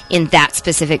capacity in that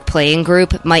specific playing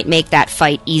group might make that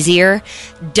fight easier,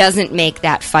 doesn't make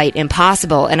that fight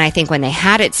impossible. And I think when they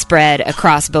had it spread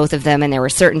across both of them, and there were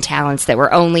certain talents that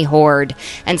were only Horde,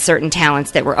 and certain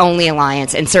talents that were only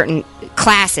Alliance, and certain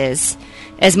classes,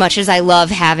 as much as I love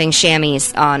having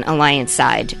chamois on Alliance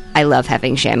side, I love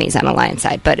having chamois on Alliance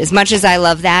side. But as much as I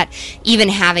love that, even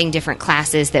having different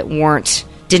classes that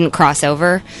didn't cross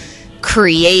over,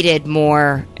 created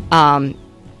more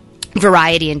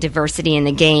variety and diversity in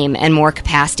the game and more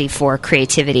capacity for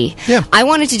creativity. Yeah. I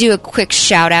wanted to do a quick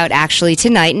shout out actually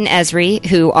to Knight and Esri,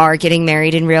 who are getting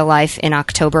married in real life in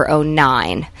October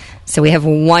 09. So we have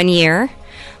 1 year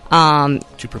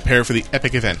to prepare for the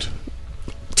epic event.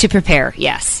 To prepare,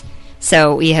 yes.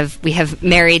 So we have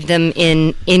married them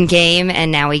in game,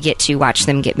 and now we get to watch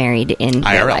them get married in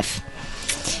real life.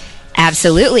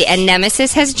 Absolutely. And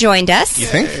Nemesis has joined us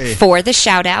for the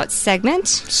shout-out segment.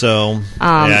 So,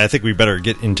 I think we better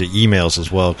get into emails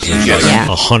as well, because there's like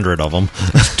 100 of them.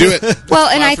 Do it. Well,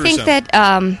 and I think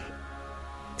that,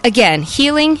 again,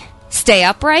 healing, stay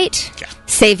upright,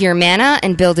 save your mana,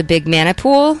 and build a big mana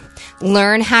pool.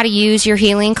 Learn how to use your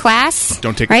healing class.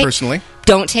 Don't take it personally.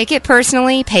 Don't take it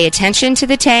personally. Pay attention to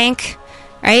the tank,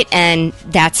 right? And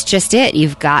that's just it.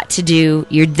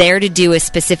 You're there to do a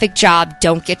specific job.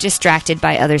 Don't get distracted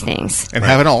by other things. And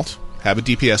have an alt. Have a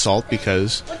DPS alt,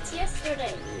 because... What's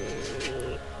yesterday?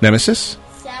 Nemesis?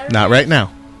 Saturday? Not right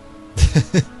now.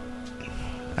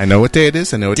 I know what day it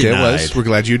is. I know what day it was. We're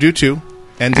glad you do, too.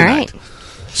 And All denied. right.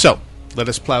 So, let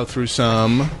us plow through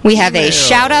some... We have a emails.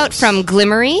 shout-out from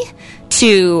Glimmery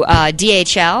to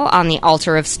DHL on the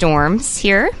Altar of Storms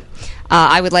here.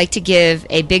 I would like to give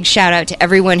a big shout-out to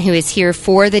everyone who is here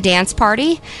for the dance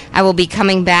party. I will be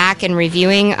coming back and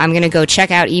reviewing. I'm going to go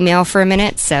check out email for a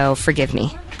minute, so forgive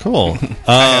me. Cool.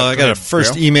 I got a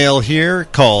first email here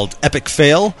called Epic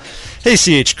Fail. Hey,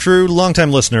 CH Crew,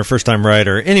 long-time listener, first-time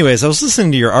writer. Anyways, I was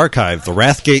listening to your archive, the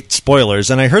Wrathgate spoilers,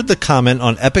 and I heard the comment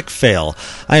on Epic Fail.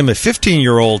 I am a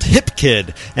 15-year-old hip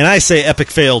kid, and I say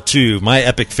Epic Fail too. My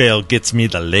Epic Fail gets me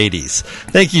the ladies.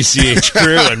 Thank you, CH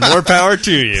Crew, and more power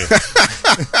to you.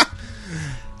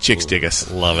 Chicks dig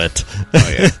us. Love it.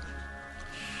 Oh, yeah.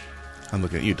 I'm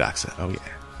looking at you, Doxa. Oh, yeah.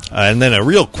 And then a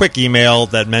real quick email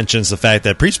that mentions the fact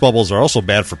that priest bubbles are also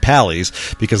bad for pallies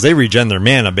because they regen their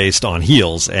mana based on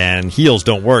heals, and heals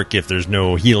don't work if there's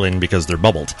no healing because they're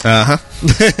bubbled.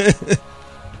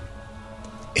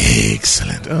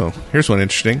 Excellent. Oh, here's one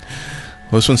interesting.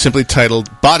 Well, this one's simply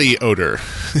titled Body Odor.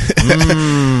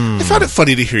 I found it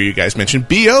funny to hear you guys mention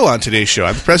BO on today's show.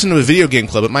 I'm the president of a video game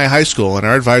club at my high school, and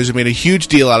our advisor made a huge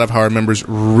deal out of how our members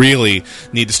really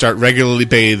need to start regularly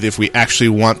bathe if we actually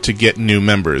want to get new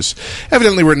members.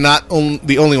 Evidently, we're not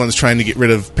the only ones trying to get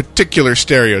rid of particular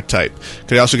stereotype.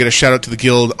 Could I also get a shout-out to the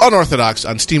guild Unorthodox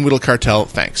on Steamweedle Cartel?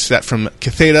 Thanks. That from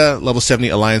Catheta, Level 70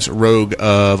 Alliance Rogue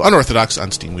of Unorthodox on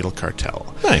Steamweedle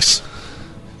Cartel. Nice.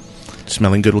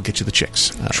 Smelling good will get you the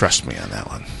chicks. Trust me on that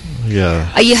one.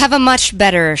 Yeah. You have a much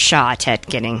better shot at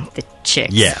getting the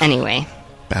chicks. Yeah. Anyway.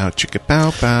 Bow chicka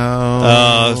bow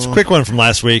bow. It's a quick one from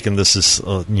last week, and this is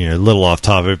a little off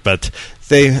topic, but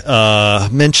they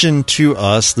mentioned to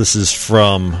us, this is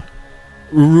from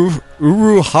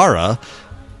Uruhara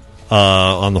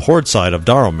on the Horde side of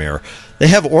Daromir. They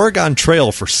have Oregon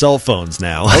Trail for cell phones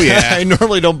now. Oh, yeah. I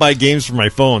normally don't buy games for my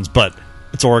phones, but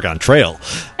it's Oregon Trail.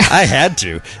 I had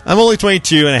to. I'm only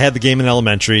 22, and I had the game in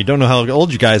elementary. Don't know how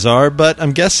old you guys are, but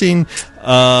I'm guessing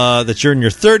that you're in your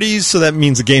 30s, so that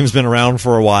means the game's been around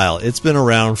for a while. It's been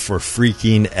around for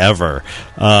freaking ever.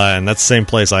 And that's the same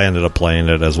place I ended up playing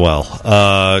it as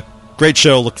well. Great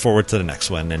show. Look forward to the next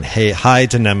one. And hey, hi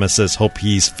to Nemesis. Hope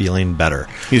he's feeling better.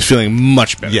 He's feeling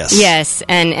much better. Yes. Yes,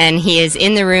 and he is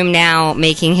in the room now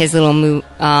making his little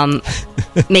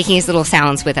making his little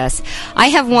sounds with us. I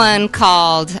have one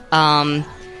called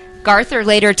Garth or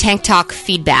Later Tank Talk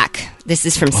Feedback. This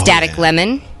is from Static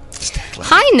Lemon.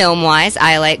 Hi, Gnomewise.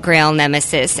 I like Grail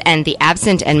Nemesis and the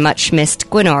absent and much missed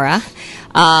Gwenora.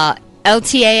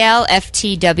 LTAL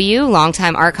FTW,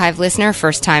 longtime archive listener,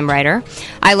 first-time writer.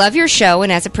 I love your show,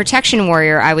 and as a protection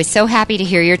warrior, I was so happy to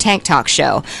hear your Tank Talk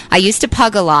show. I used to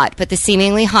pug a lot, but the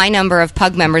seemingly high number of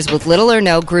pug members with little or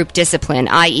no group discipline,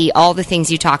 i.e. all the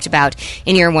things you talked about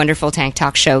in your wonderful Tank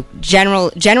Talk show,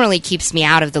 generally keeps me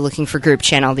out of the looking for group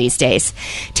channel these days.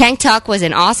 Tank Talk was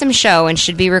an awesome show and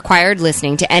should be required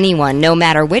listening to anyone, no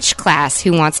matter which class,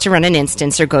 who wants to run an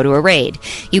instance or go to a raid.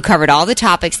 You covered all the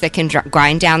topics that can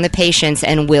grind down the patience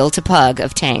and will to pug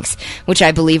of tanks, which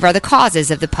I believe are the causes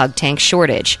of the pug tank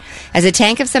shortage. As a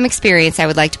tank of some experience, I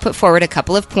would like to put forward a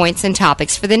couple of points and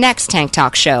topics for the next Tank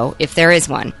Talk show, if there is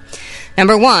one.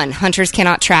 Number 1, hunters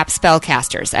cannot trap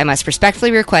spellcasters. I must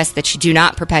respectfully request that you do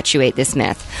not perpetuate this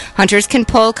myth. Hunters can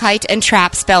pull, kite, and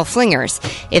trap spell flingers.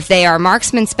 If they are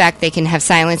marksman spec, they can have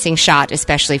silencing shot,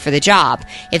 especially for the job.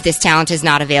 If this talent is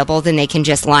not available, then they can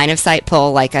just line of sight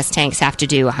pull like us tanks have to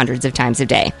do hundreds of times a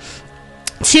day.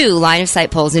 2, line of sight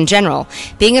pulls in general.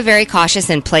 Being a very cautious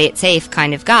and play it safe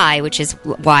kind of guy, which is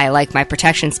why I like my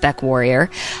protection spec warrior,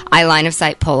 I line of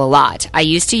sight pull a lot. I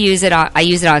use it on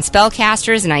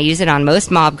spellcasters, and I use it on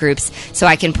most mob groups, so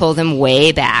I can pull them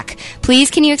way back. Please,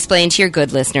 can you explain to your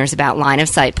good listeners about line of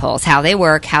sight pulls, how they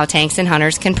work, how tanks and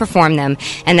hunters can perform them,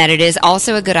 and that it is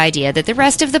also a good idea that the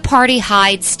rest of the party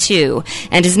hides too,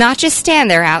 and does not just stand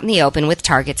there out in the open with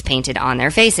targets painted on their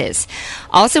faces.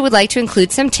 Also would like to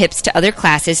include some tips to other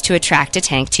classes to attract a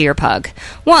tank to your pug.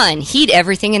 1, heed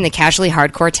everything in the Casually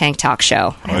Hardcore Tank Talk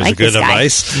show. I like good this guy.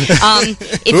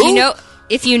 Advice.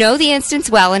 If you know the instance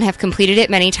well and have completed it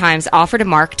many times, offer to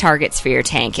mark targets for your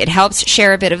tank. It helps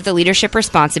share a bit of the leadership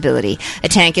responsibility. A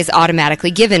tank is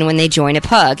automatically given when they join a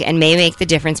pug and may make the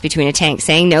difference between a tank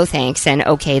saying no thanks and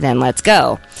okay then let's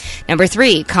go. Number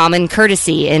 3, common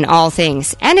courtesy in all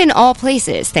things and in all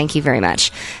places. Thank you very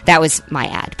much. That was my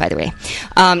ad, by the way.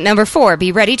 Number 4,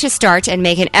 be ready to start and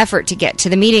make an effort to get to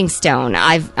the meeting stone.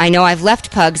 I know I've left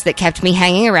pugs that kept me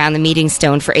hanging around the meeting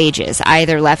stone for ages. I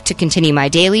either left to continue my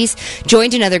dailies, joined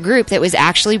another group that was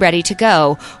actually ready to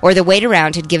go, or the wait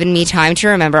around had given me time to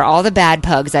remember all the bad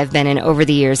pugs I've been in over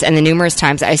the years and the numerous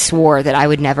times I swore that I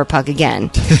would never pug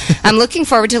again. I'm looking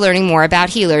forward to learning more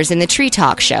about healers in the Tree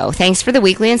Talk show. Thanks for the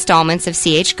weekly installments of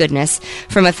CH Goodness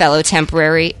from a fellow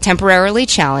temporarily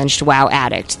challenged WoW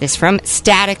addict. This from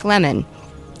Static Lemon.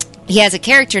 He has a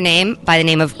character name by the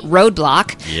name of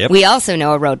Roadblock. Yep. We also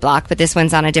know a Roadblock, but this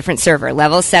one's on a different server.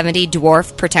 Level 70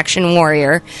 Dwarf Protection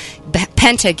Warrior,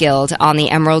 Pentaguild on the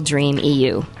Emerald Dream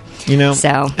EU.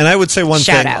 And I would say one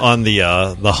thing on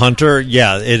the hunter.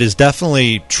 Yeah, it is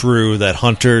definitely true that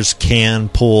hunters can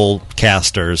pull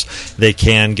casters. They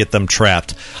can get them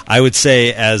trapped. I would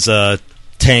say as a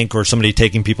tank or somebody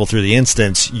taking people through the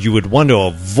instance, you would want to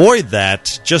avoid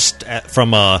that just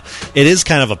from it is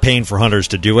kind of a pain for hunters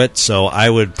to do it, so I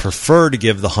would prefer to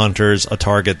give the hunters a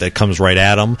target that comes right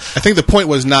at them. I think the point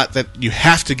was not that you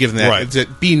have to give them that. Right. It's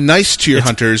that be nice to your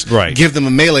hunters. Right. Give them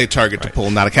a melee target to pull,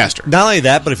 not a caster. Not only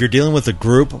that, but if you're dealing with a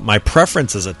group, my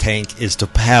preference as a tank is to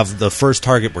have the first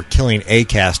target we're killing a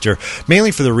caster,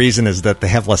 mainly for the reason is that they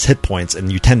have less hit points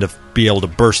and you tend to be able to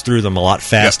burst through them a lot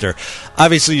faster. Yep.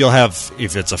 Obviously, you'll have, if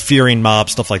if it's a fearing mob,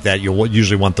 stuff like that, you'll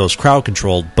usually want those crowd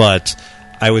controlled. But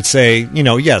I would say,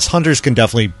 yes, hunters can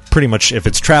definitely pretty much, if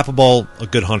it's trappable, a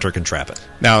good hunter can trap it.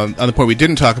 Now, on the point we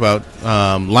didn't talk about,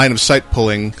 line of sight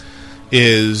pulling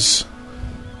is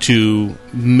to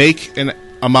make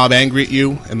a mob angry at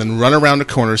you and then run around a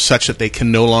corner such that they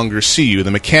can no longer see you.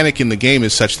 The mechanic in the game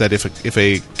is such that if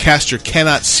a caster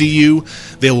cannot see you,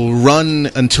 they will run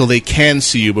until they can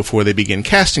see you before they begin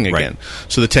casting again.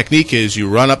 Right. So the technique is you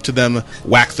run up to them,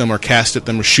 whack them or cast at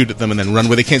them or shoot at them, and then run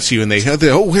where they can't see you, and they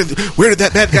where did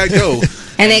that bad guy go?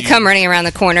 And they come running around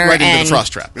the corner. Right into the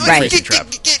frost trap. Right.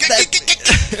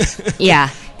 Yeah.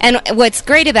 And what's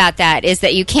great about that is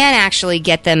that you can actually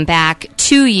get them back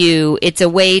to you. It's a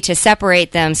way to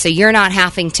separate them so you're not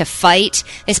having to fight,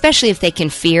 especially if they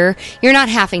can fear. You're not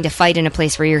having to fight in a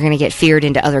place where you're going to get feared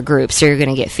into other groups or you're going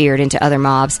to get feared into other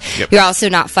mobs. Yep. You're also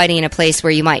not fighting in a place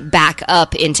where you might back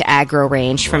up into aggro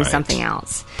range from something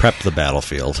else. Prep the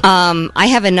battlefield. I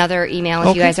have another email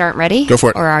if you guys aren't ready. Go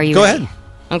for it. Or are you Go ready? ahead.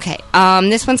 Okay.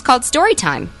 This one's called Story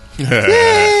Time. Yay!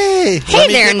 Hey Let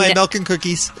me there, get my milk and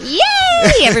cookies.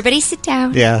 Yay! Everybody sit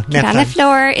down. Yeah, Get on the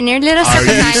floor in your little circle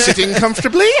Are you time. sitting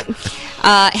comfortably?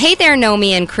 Hey there, Nomi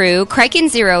and crew. Kraken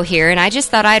Zero here, and I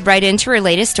just thought I'd write in to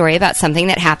relate a story about something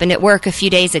that happened at work a few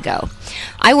days ago.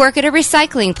 I work at a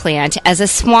recycling plant as a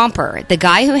swamper, the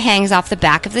guy who hangs off the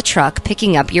back of the truck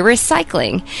picking up your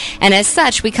recycling. And as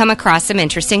such, we come across some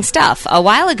interesting stuff. A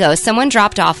while ago, someone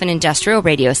dropped off an industrial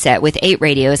radio set with 8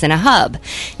 radios and a hub.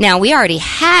 Now, we already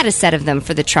had a set of them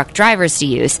for the truck drivers to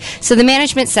use, so the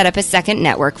management set up a second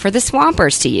network for the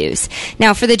swampers to use.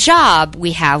 Now, for the job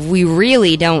we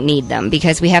really don't need them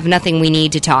because we have nothing we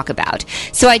need to talk about.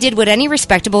 So I did what any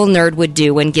respectable nerd would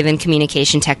do when given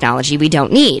communication technology we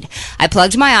don't need. I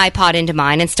plugged my iPod into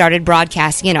mine and started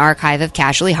broadcasting an archive of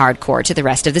Casually Hardcore to the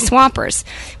rest of the swampers.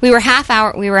 We were half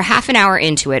an hour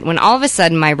into it when all of a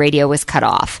sudden my radio was cut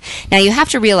off. Now you have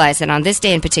to realize that on this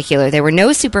day in particular there were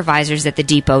no supervisors at the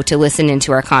depot to listen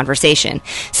into our conversation.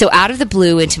 So out of the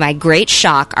blue, and to my great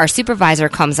shock, our supervisor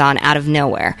comes on out of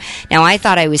nowhere. Now I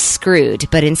thought I was screwed,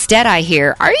 but instead I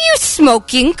hear, "Are you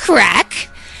smoking crack?"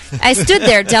 I stood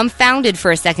there dumbfounded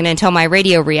for a second until my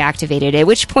radio reactivated, at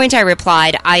which point I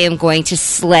replied, "I am going to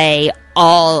slay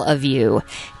all of you.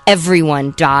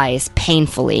 Everyone dies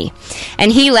painfully." And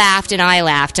he laughed and I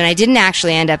laughed, and I didn't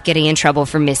actually end up getting in trouble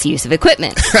for misuse of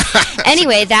equipment.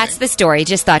 Anyway, that's the story.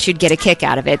 Just thought you'd get a kick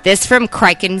out of it. This from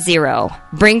Kraken Zero.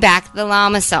 Bring back the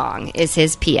llama song is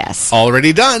his PS.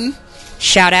 Already done.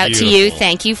 Shout out to you.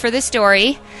 Thank you for the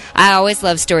story. I always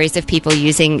love stories of people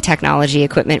using technology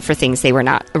equipment for things they were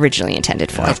not originally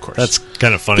intended for. Of course. That's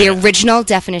kind of funny. The original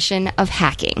definition of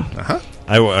hacking. Uh-huh.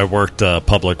 I worked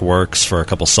public works for a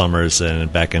couple summers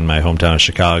and back in my hometown of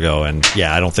Chicago, and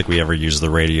I don't think we ever used the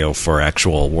radio for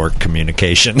actual work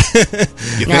communication.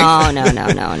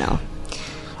 No.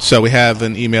 So we have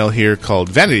an email here called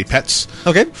Vanity Pets.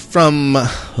 Okay. From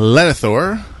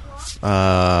Lenithor,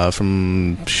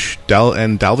 from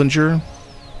Dalvenger,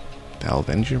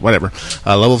 whatever.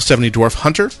 Level 70 Dwarf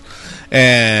Hunter.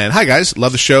 And hi guys,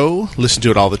 love the show, listen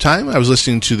to it all the time. I was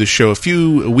listening to the show a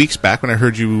few weeks back when I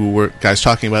heard you were guys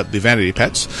talking about the Vanity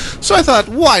Pets. So I thought,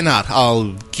 why not?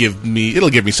 It'll give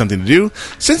me something to do.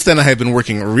 Since then I have been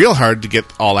working real hard to get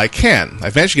all I can.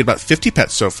 I've managed to get about 50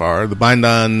 pets so far. The bind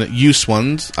on use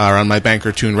ones are on my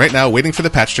banker tune right now, waiting for the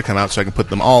patch to come out so I can put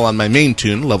them all on my main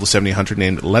tune, level 70 hunter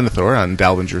named Lenithor on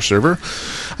Dalvenger server.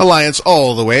 Alliance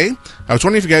all the way. I was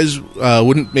wondering if you guys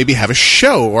wouldn't maybe have a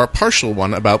show or a partial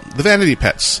one about the Vanity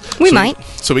Pets. We might.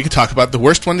 So we could talk about the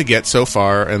worst one to get so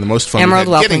far and the most fun Emerald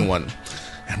we had getting Whelpling. one.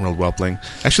 Emerald Whelpling.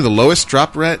 Actually, the lowest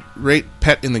drop rate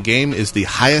pet in the game is the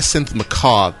Hyacinth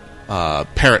Macaw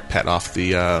parrot pet off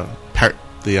the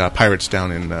pirates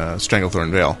down in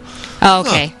Stranglethorn Vale. Oh,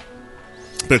 okay.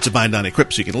 But it's a bind on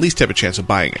equip, so you can at least have a chance of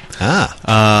buying it.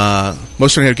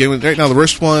 Most of them have getting right now. The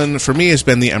worst one for me has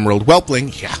been the Emerald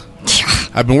Whelpling. Yeah.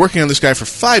 I've been working on this guy for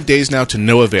 5 days now to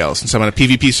no avail. Since I'm on a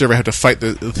PvP server, I have to fight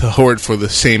the horde for the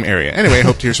same area. Anyway, I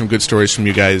hope to hear some good stories from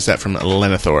you guys. That from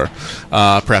Lenithor.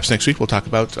 Perhaps next week we'll talk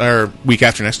about, or week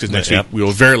after next, because next week we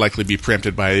will very likely be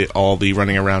preempted by all the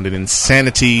running around in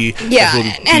insanity. Yeah,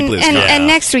 and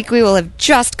next week we will have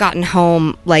just gotten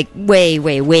home like way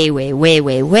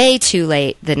too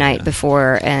late the night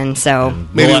before, and so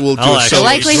maybe we'll do the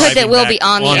likelihood that we'll be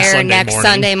on the air next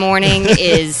Sunday morning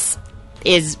is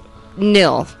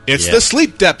nil. It's the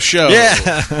Sleep Depth Show.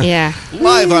 Yeah.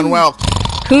 Live on WoW.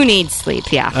 Who needs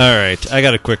sleep? Yeah. All right, I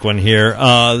got a quick one here.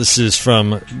 This is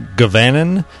from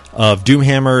Gavanin of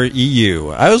Doomhammer EU.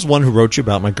 I was one who wrote you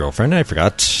about my girlfriend, and I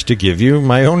forgot to give you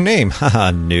my own name.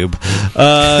 Haha, noob.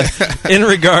 In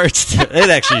regards to... It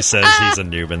actually says he's a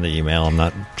noob in the email. I'm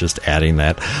not just adding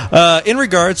that. In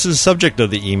regards to the subject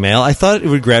of the email, I thought it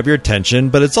would grab your attention,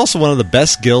 but it's also one of the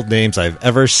best guild names I've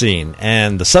ever seen.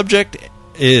 And the subject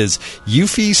is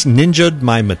Euphies Ninja'd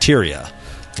My Materia,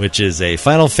 which is a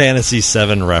Final Fantasy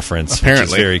VII reference. Apparently.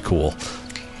 Which is very cool.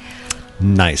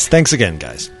 Nice. Thanks again,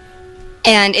 guys.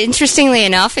 And interestingly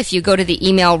enough, if you go to the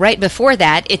email right before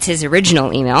that, it's his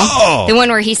original email. Oh. The one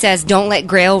where he says, don't let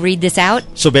Grail read this out.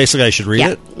 So basically I should read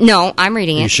it? No, I'm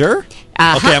reading it. You sure?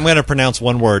 Okay, I'm going to pronounce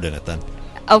one word in it then.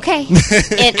 Okay.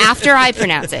 And after I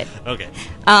pronounce it. Okay.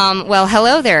 Well,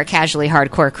 hello there, Casually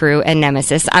Hardcore crew and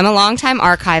Nemesis. I'm a longtime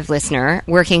archive listener,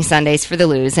 working Sundays for the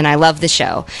Lose, and I love the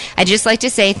show. I'd just like to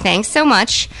say thanks so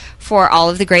much for all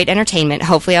of the great entertainment.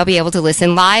 Hopefully I'll be able to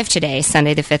listen live today,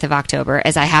 Sunday the 5th of October,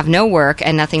 as I have no work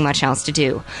and nothing much else to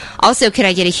do. Also, could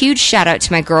I get a huge shout out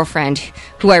to my girlfriend,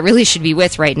 who I really should be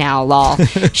with right now, lol.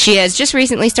 She has just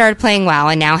recently started playing WoW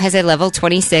and now has a level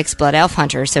 26 Blood Elf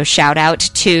Hunter, so shout out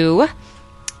to...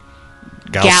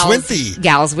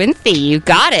 Galswinthy, you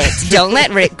got it. Don't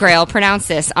let Rick Grail pronounce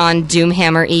this on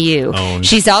Doomhammer EU. Owned.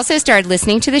 She's also started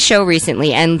listening to the show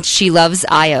recently, and she loves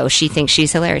Io. She thinks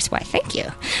she's hilarious. Why, thank you.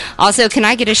 Also, can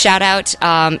I get a shout out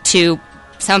to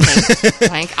something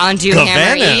like on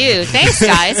Doomhammer EU? Thanks,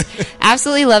 guys.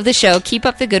 Absolutely love the show. Keep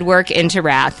up the good work. Into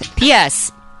Wrath.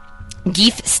 P.S.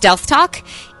 Geef Stealth Talk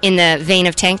in the vein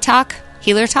of Tank Talk,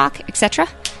 Healer Talk, etc.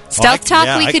 Stealth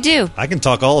talk we could do. I can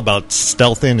talk all about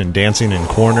stealthing and dancing in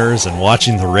corners and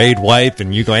watching the raid wipe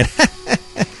and you going...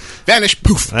 Vanish,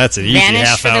 poof. That's an easy Vanish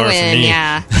half for the hour win, for me.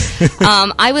 Yeah.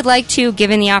 I would like to,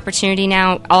 given the opportunity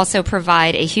now, also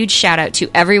provide a huge shout out to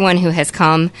everyone who has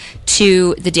come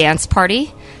to the dance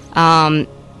party.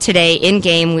 Today,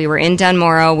 in-game, we were in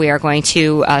Dunmorrow. We are going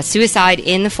to Suicide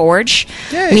in the Forge.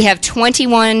 Yay. We have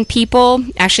 21 people,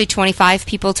 actually 25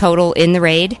 people total in the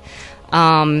raid.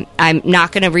 I'm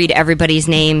not going to read everybody's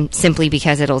name simply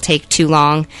because it'll take too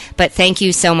long. But thank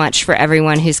you so much for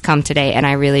everyone who's come today, and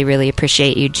I really, really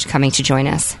appreciate you coming to join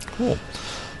us. Cool.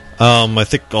 I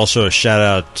think also a shout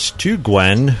out to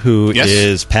Gwen, who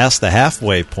is past the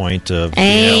halfway point of being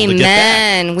able to get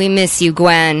back. Amen. We miss you,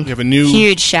 Gwen. We have a new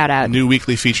huge shout out. New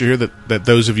weekly feature here that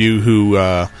those of you who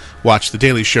watch the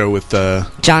Daily Show with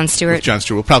John Stewart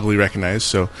will probably recognize.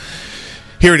 So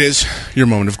here it is, your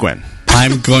moment of Gwen.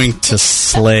 I'm going to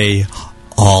slay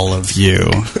all of you.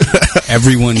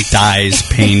 Everyone dies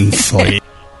painfully.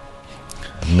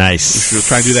 Nice. We'll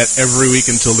try and do that every week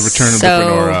until the return of the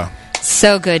Grenora.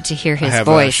 So good to hear his I have,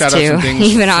 voice, shout-outs too, and things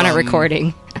even on a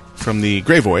recording. From the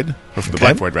Grey Void, or from the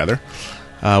Black Void, rather.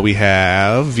 We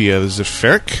have, via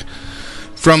Zephyric,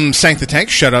 from Sank the Tank,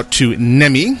 shout out to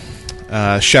Nemi.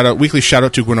 Weekly shout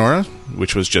out to Gwenora,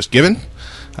 which was just given.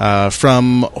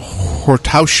 From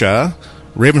Hortausha,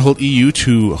 Ravenhold EU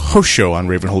to Hosho on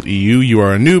Ravenhold EU. You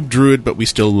are a noob druid, but we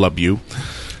still love you.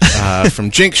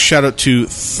 From Jinx, shout out to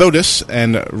Thodus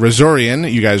and Razorian.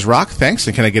 You guys rock. Thanks.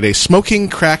 And can I get a smoking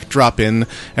crack drop in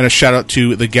and a shout out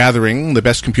to The Gathering, the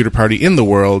best computer party in the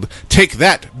world. Take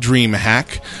that, Dream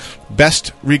Hack.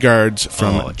 Best regards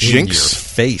from Jinx. In your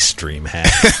face, Dream Hack.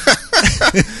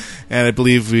 And I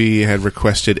believe we had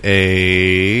requested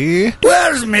a...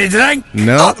 Where's me drink?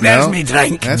 No, there's me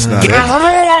drink. That's not it.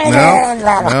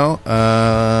 No.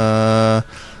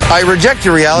 I reject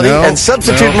your reality and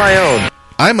substitute my own.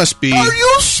 I must be... Are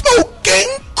you smoking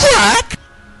crack?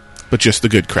 But just the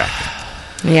good crack.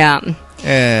 Yeah.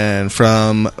 And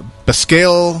from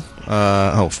Bascale...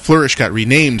 Flourish got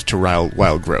renamed to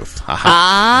Wild Growth.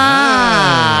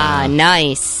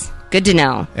 Nice. Good to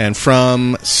know. And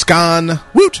from Scan,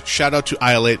 woot! Shout out to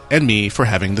Iolate and me for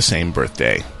having the same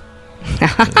birthday.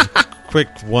 Quick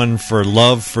one for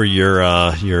love for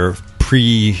your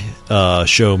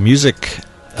pre-show music.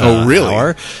 Oh, really?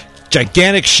 Hour.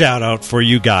 Gigantic shout out for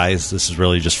you guys. This is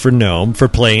really just for Gnome for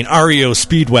playing REO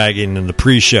Speedwagon in the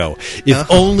pre-show.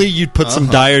 If only you'd put some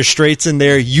Dire Straits in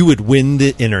there, you would win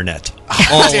the internet.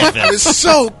 All of it. It was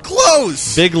so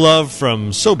close. Big love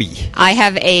from Sobi. I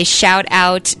have a shout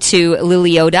out to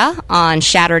Lilioda on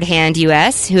Shattered Hand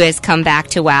US, who has come back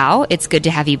to WoW. It's good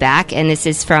to have you back. And this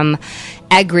is from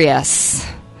Agrius.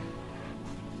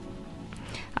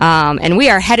 And we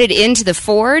are headed into the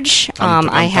Forge.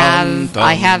 I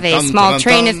have a small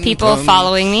train of people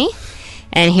following me.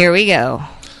 And here we go.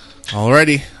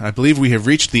 Alrighty, I believe we have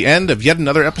reached the end of yet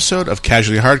another episode of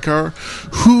Casually Hardcore.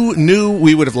 Who knew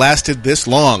we would have lasted this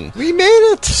long? We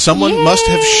made it! Someone must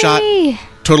have shot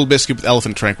Total Biscuit with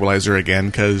Elephant Tranquilizer again,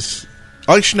 because...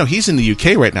 Oh, actually, no, he's in the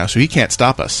UK right now, so he can't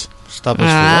stop us. Stop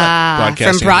us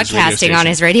from broadcasting on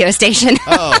his radio station.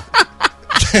 Oh.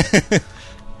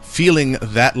 Feeling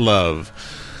that love.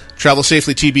 Travel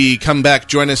safely, TB. Come back.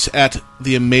 Join us at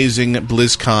the amazing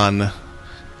BlizzCon.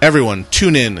 Everyone,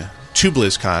 tune in to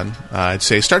BlizzCon. I'd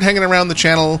say start hanging around the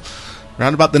channel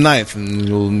around about the 9th, and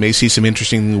you may see some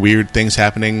interesting, weird things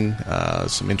happening.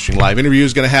 Some interesting live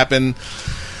interviews going to happen.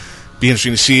 Be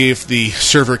interesting to see if the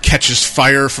server catches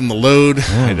fire from the load.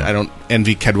 I don't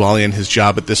envy Cadwalian his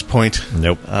job at this point.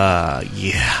 Nope.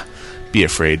 Yeah. Be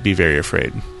afraid. Be very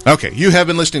afraid. Okay, you have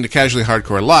been listening to Casually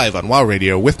Hardcore live on WoW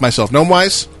Radio with myself,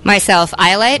 Gnomewise. Myself,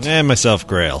 Iolite. And myself,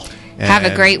 Grail. Have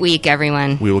a great week,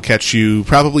 everyone. We will catch you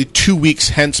probably 2 weeks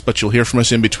hence, but you'll hear from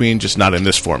us in between, just not in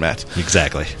this format.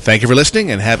 Exactly. Thank you for listening,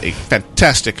 and have a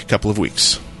fantastic couple of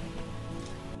weeks.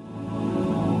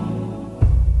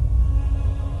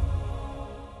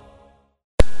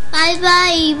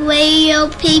 Bye-bye, radio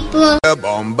people.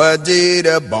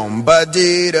 Bombadita,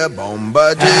 bombadita,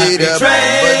 bombadita,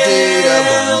 bombadita,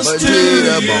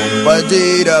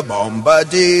 bombadita,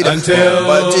 bombadita, until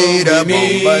bombadita, we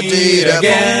meet bombadita,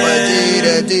 again.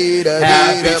 bombadita,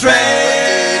 Happy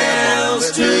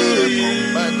trails to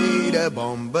bombadita,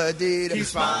 bombadita, you.